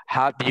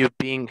 Have you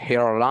been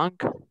here long?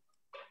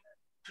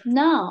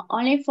 No,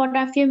 only for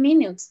a few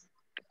minutes.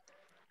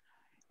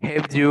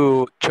 Have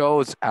you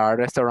chose a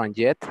restaurant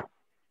yet?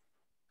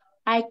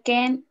 I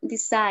can't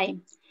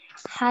decide.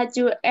 Had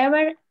you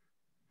ever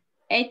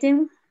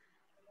eaten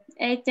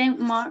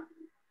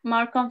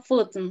Moroccan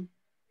food?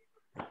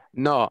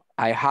 No,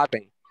 I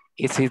haven't.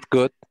 Is it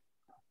good?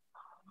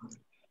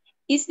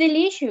 It's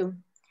delicious.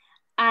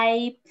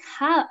 I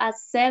have a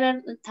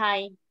several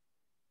time.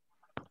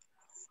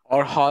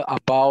 Or how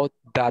about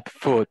that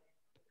food?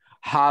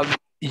 Have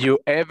you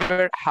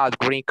ever had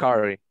green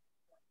curry?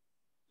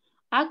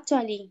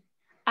 Actually,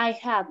 I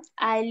have.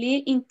 I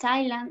lived in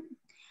Thailand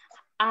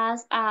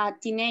as a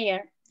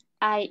teenager.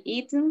 I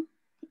eat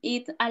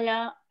a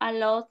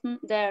lot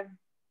there.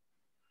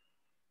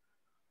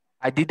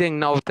 I didn't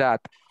know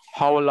that.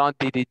 How long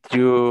did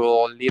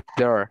you live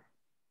there?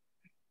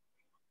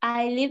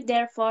 I lived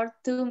there for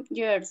 2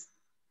 years.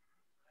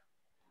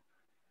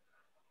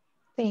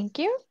 Thank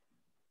you.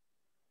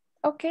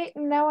 Okay,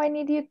 now I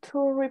need you to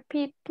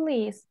repeat,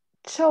 please.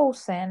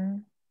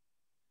 Chosen.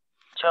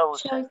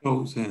 Chosen.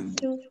 Chosen.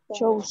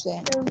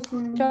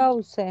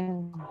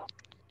 Chosen.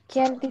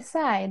 Can't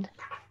decide.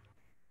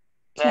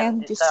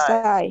 Can't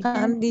decide.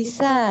 Can't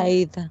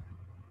decide.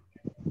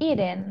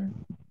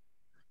 Eaten.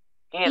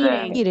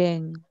 Eaten.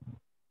 Eating.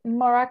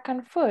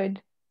 Moroccan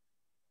food.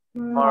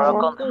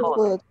 Moroccan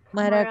food.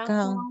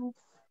 Maracan.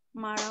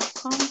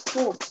 Moroccan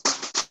food.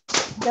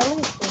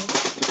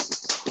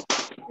 Delicious.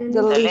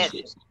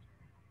 Delicious.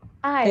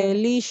 I've.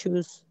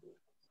 Delicious.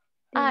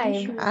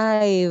 I've.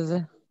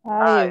 I've.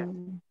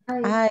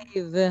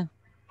 I've.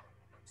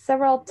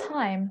 Several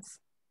times.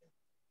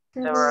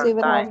 Several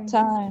times.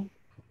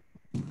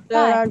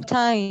 Several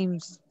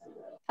times.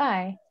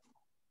 Thai.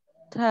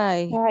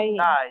 Thai.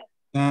 Thai.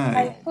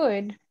 Thai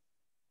food.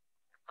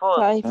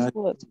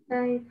 Food.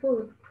 Thai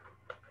food.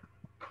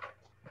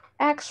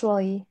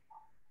 Actually.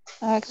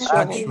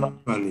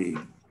 Actually.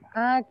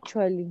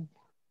 Actually.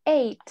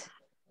 Ate.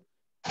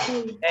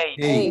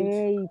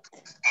 Eight.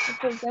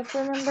 Okay, just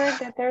remember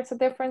that there's a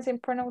difference in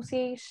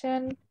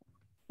pronunciation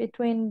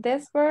between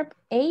this verb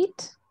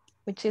ate,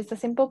 which is the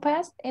simple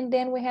past, and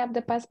then we have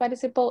the past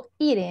participle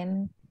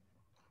eaten.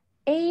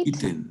 Ate,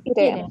 Eaten.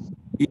 eaten.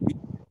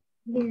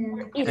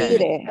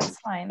 Eaten. That's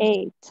fine.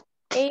 Ate.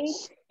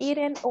 Ate,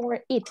 eaten, or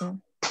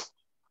eaten.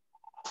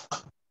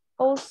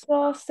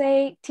 Also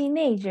say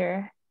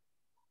teenager.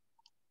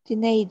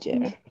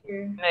 Teenager.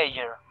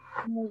 Teenager.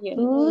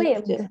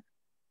 Lived.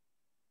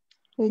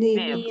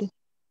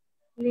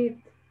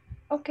 Lived.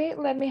 Okay,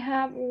 let me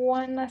have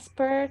one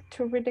expert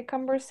to read the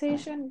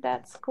conversation.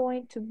 That's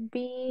going to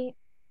be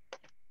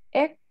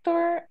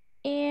Hector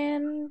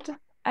and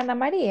Ana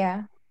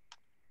Maria.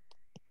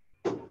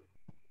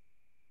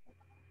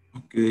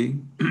 Okay.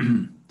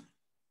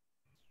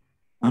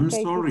 I'm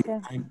Okay, sorry.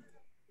 teacher.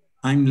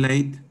 I'm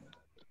late.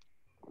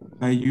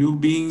 Have you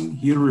been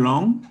here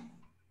long?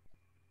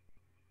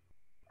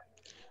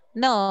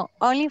 No,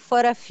 only for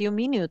a few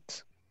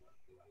minutes.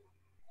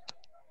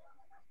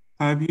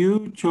 Have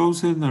you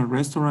chosen a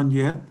restaurant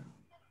yet?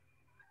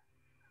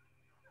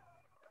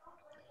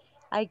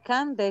 I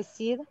can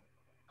decide.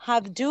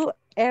 Have you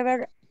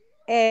ever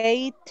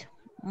ate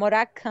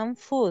Moroccan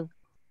food?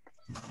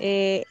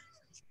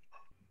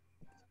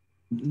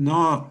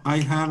 No, I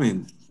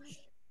haven't.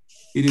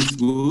 It is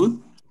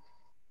good.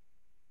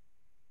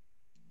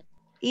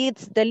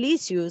 It's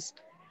delicious.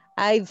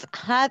 I've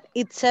had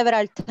it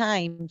several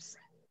times.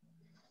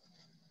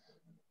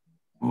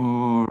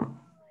 Or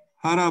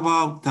how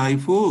about Thai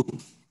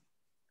food?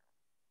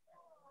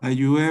 Have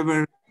you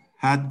ever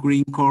had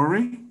green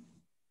curry?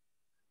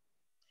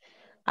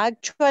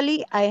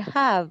 Actually, I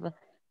have.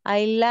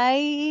 I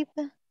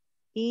live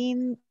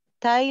in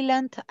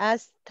Thailand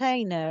as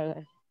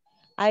teenager.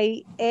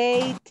 I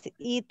ate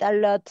it a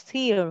lot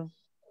here.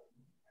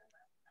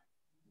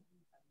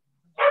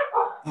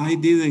 I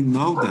didn't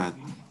know that.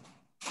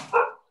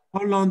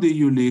 How long did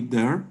you live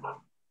there?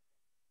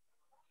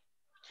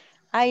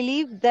 I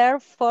lived there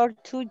for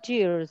 2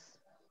 years.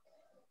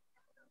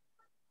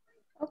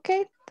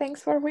 Okay,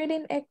 thanks for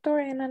reading, Hector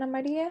and Ana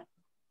Maria.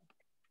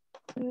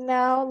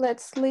 Now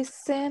let's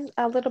listen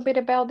a little bit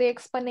about the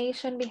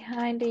explanation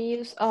behind the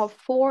use of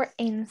for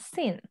and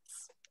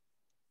since.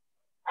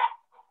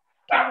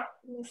 Okay,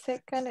 give me a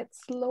second,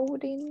 it's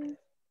loading.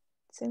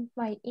 Since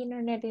my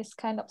internet is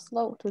kind of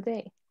slow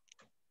today.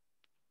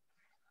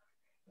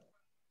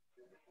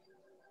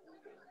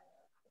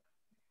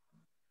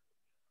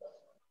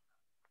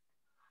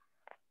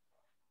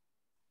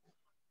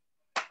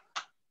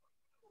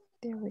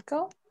 There we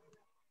go.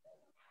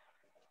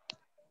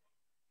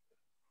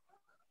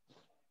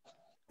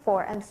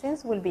 For and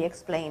since will be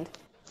explained.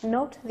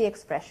 Note the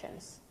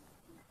expressions.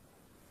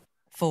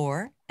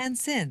 For and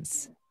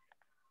since.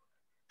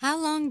 How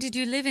long did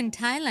you live in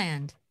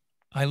Thailand?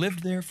 I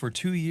lived there for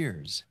 2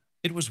 years.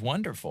 It was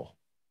wonderful.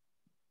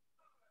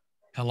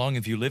 How long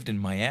have you lived in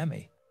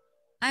Miami?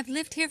 I've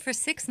lived here for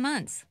 6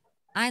 months.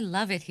 I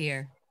love it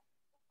here.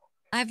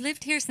 I've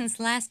lived here since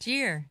last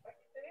year.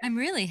 I'm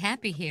really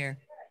happy here.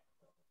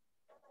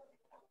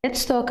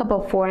 Let's talk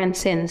about for and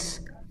since.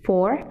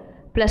 For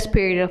plus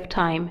period of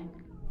time.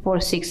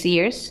 For 6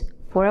 years,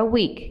 for a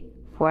week,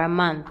 for a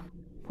month,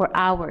 for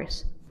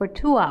hours, for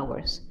 2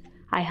 hours.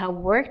 I have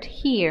worked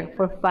here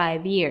for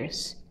 5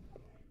 years.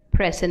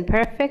 Present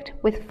perfect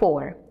with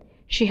for.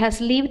 She has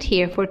lived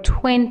here for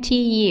 20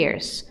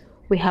 years.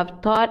 We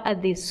have taught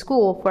at this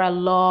school for a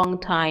long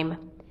time.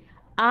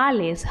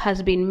 Alice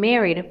has been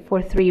married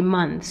for 3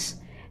 months.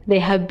 They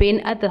have been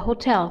at the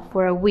hotel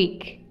for a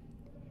week.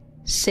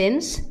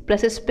 Since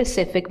plus a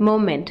specific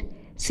moment.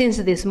 Since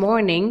this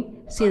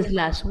morning, since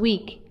last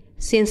week,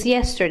 since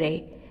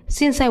yesterday,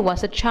 since I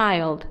was a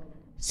child,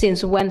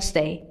 since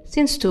Wednesday,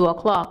 since 2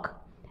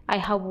 o'clock. I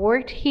have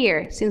worked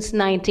here since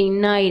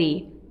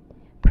 1990.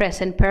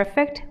 Present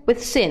perfect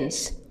with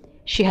since.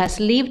 She has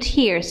lived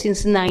here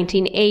since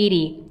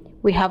 1980.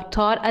 We have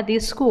taught at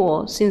this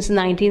school since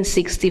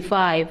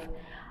 1965.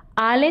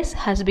 Alice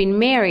has been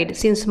married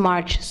since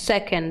March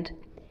 2nd.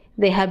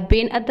 They have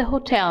been at the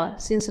hotel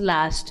since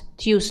last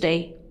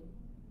Tuesday.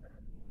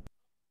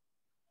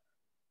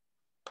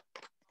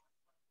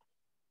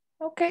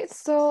 Okay,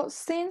 so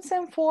since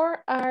and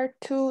for are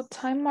two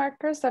time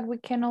markers that we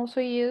can also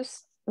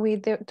use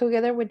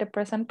together with the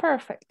present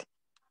perfect.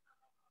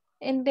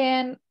 And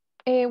then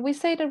we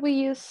say that we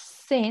use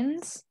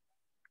since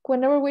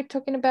whenever we're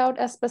talking about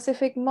a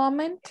specific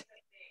moment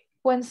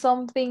when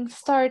something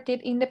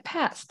started in the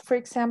past. For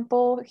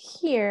example,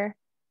 here,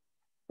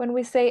 when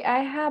we say, I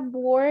have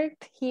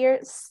worked here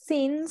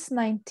since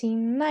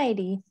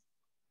 1990.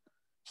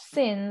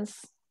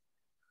 Since.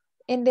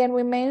 And then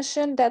we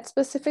mention that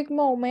specific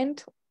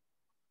moment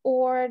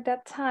or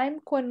that time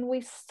when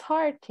we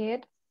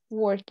started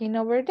working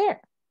over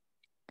there.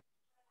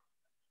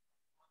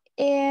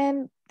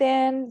 And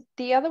then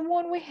the other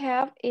one we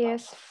have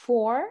is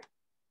for.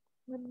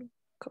 Let me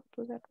go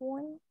to that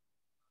one.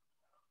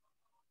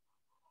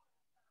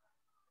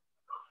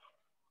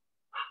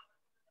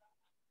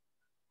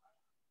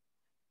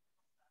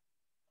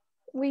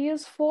 We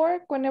use for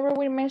whenever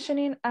we're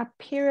mentioning a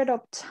period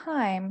of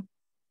time.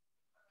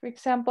 For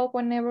example,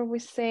 whenever we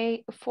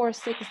say for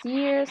 6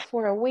 years,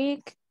 for a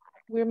week,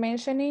 we're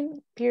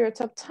mentioning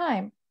periods of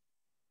time.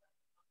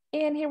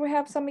 And here we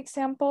have some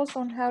examples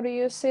on how to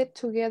use it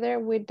together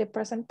with the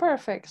present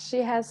perfect.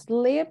 She has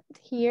lived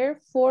here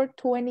for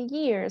 20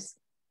 years.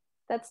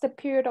 That's the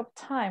period of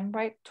time,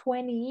 right?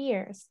 20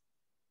 years.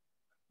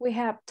 We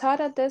have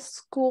taught at this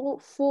school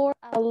for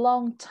a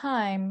long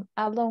time.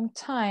 A long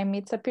time.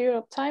 It's a period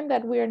of time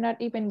that we are not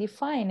even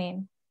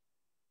defining.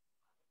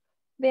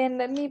 Then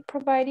let me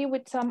provide you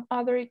with some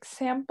other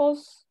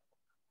examples.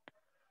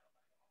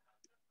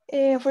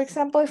 For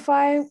example, if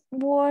I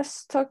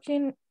was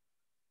talking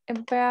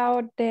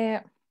about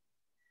the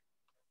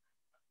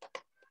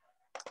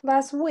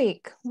last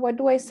week, what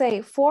do I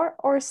say? For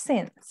or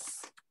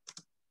since?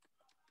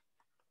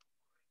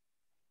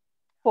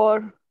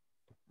 For.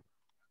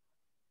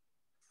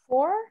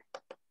 For?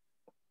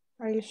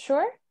 Are you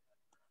sure?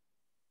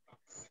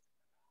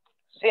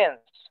 Since.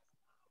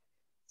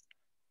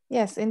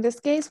 Yes, in this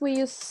case we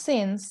use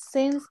since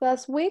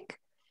last week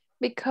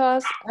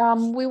because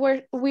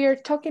we are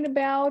talking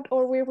about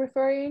or we're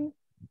referring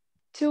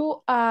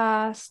to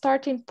a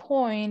starting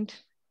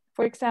point.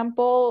 For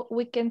example,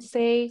 we can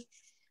say,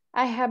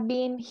 I have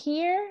been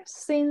here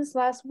since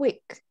last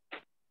week.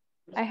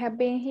 I have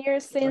been here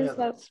since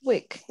last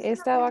week. He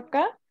estado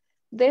acá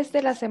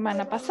desde la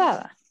semana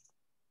pasada.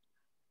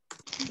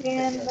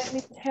 And let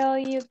me tell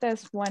you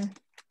this one.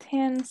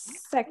 10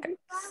 seconds.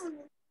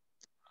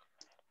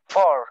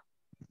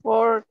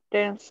 For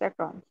 10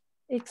 seconds.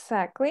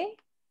 Exactly.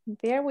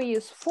 There we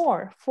use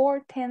for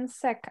 10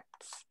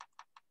 seconds.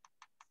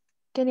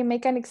 Can you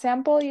make an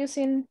example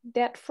using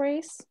that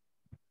phrase?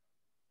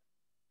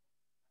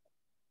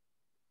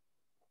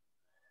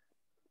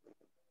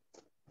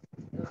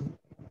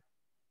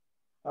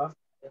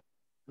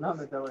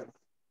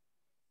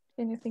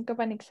 Can you think of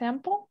an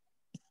example?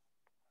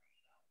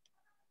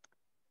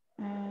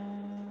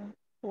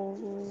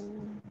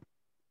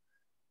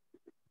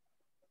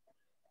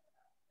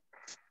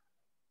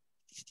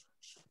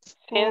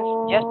 Since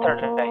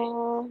yesterday.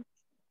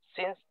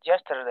 Since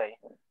yesterday.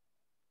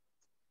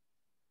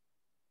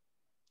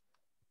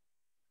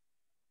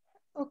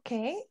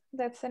 Okay,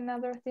 that's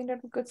another thing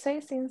that we could say,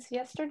 since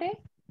yesterday.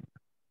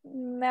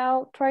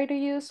 Now try to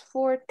use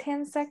for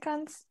 10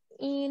 seconds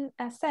in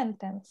a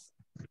sentence.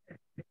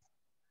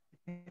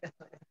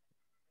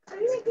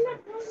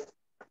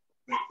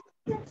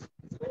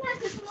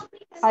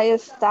 I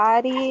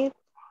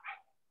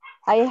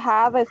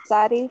have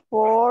studied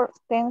for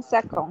 10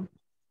 seconds.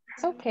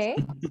 Okay,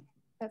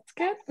 that's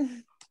good.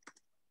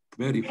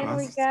 Very Then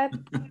we fast.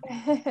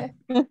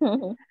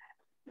 got,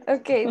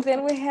 okay,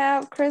 then we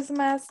have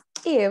Christmas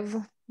Eve.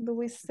 Do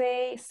we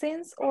say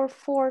since or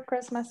for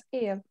Christmas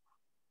Eve?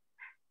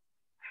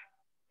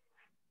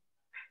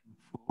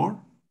 For?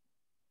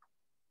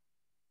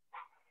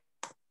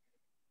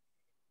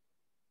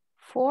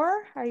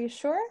 For, are you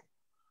sure?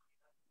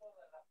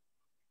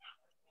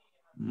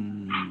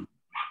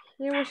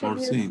 Here we should Or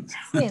use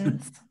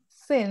since.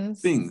 since.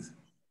 Things.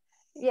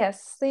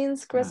 Yes,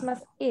 since Christmas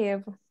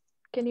Eve.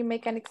 Can you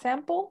make an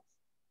example?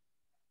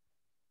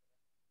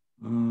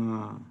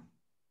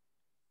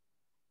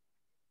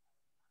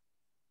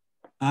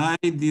 I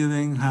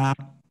didn't have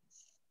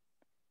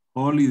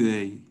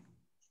holiday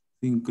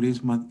in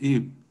Christmas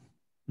Eve.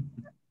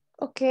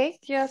 Okay,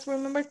 just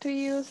remember to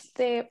use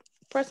the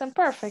present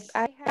perfect.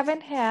 I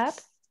haven't had,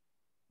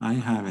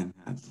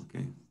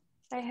 Okay.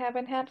 I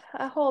haven't had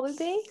a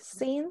holiday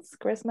since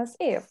Christmas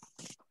Eve.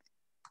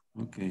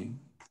 Okay.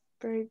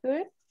 Very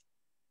good.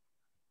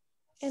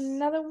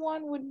 Another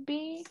one would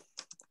be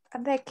a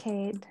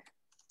decade.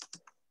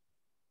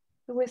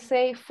 Do we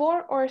say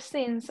for or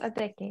since a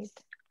decade?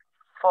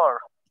 For.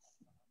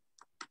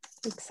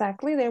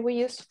 Exactly, there we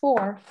use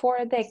for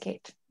a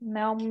decade.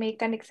 Now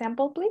make an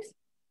example, please.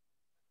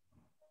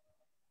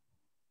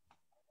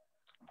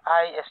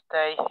 I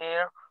stay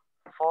here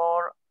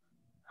for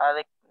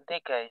a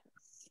decade.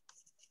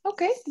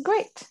 Okay,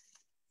 great.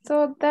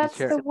 So that's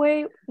Teacher. the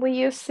way we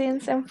use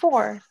since and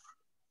for.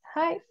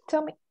 Hi,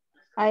 tell me.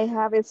 I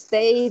have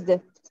stayed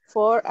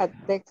for a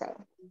decade.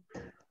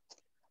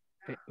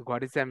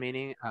 What is the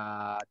meaning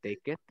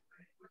decade?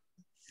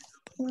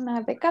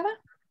 Una década.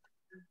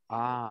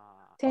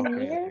 10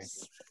 okay.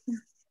 years. Okay.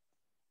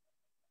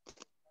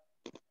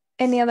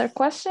 Any other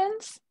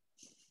questions?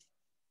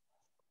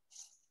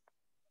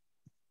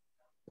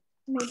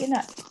 Maybe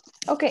not.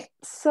 Okay,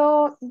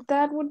 so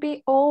that would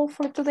be all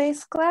for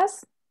today's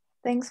class.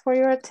 Thanks for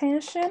your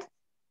attention.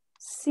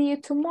 See you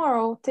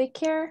tomorrow. Take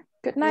care.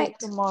 Good night.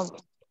 Tomorrow.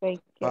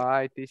 Take care.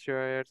 Bye,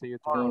 teacher. See you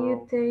See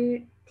tomorrow.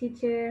 you,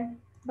 teacher.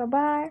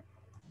 Bye-bye.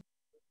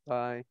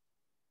 Bye.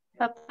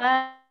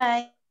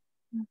 Bye-bye.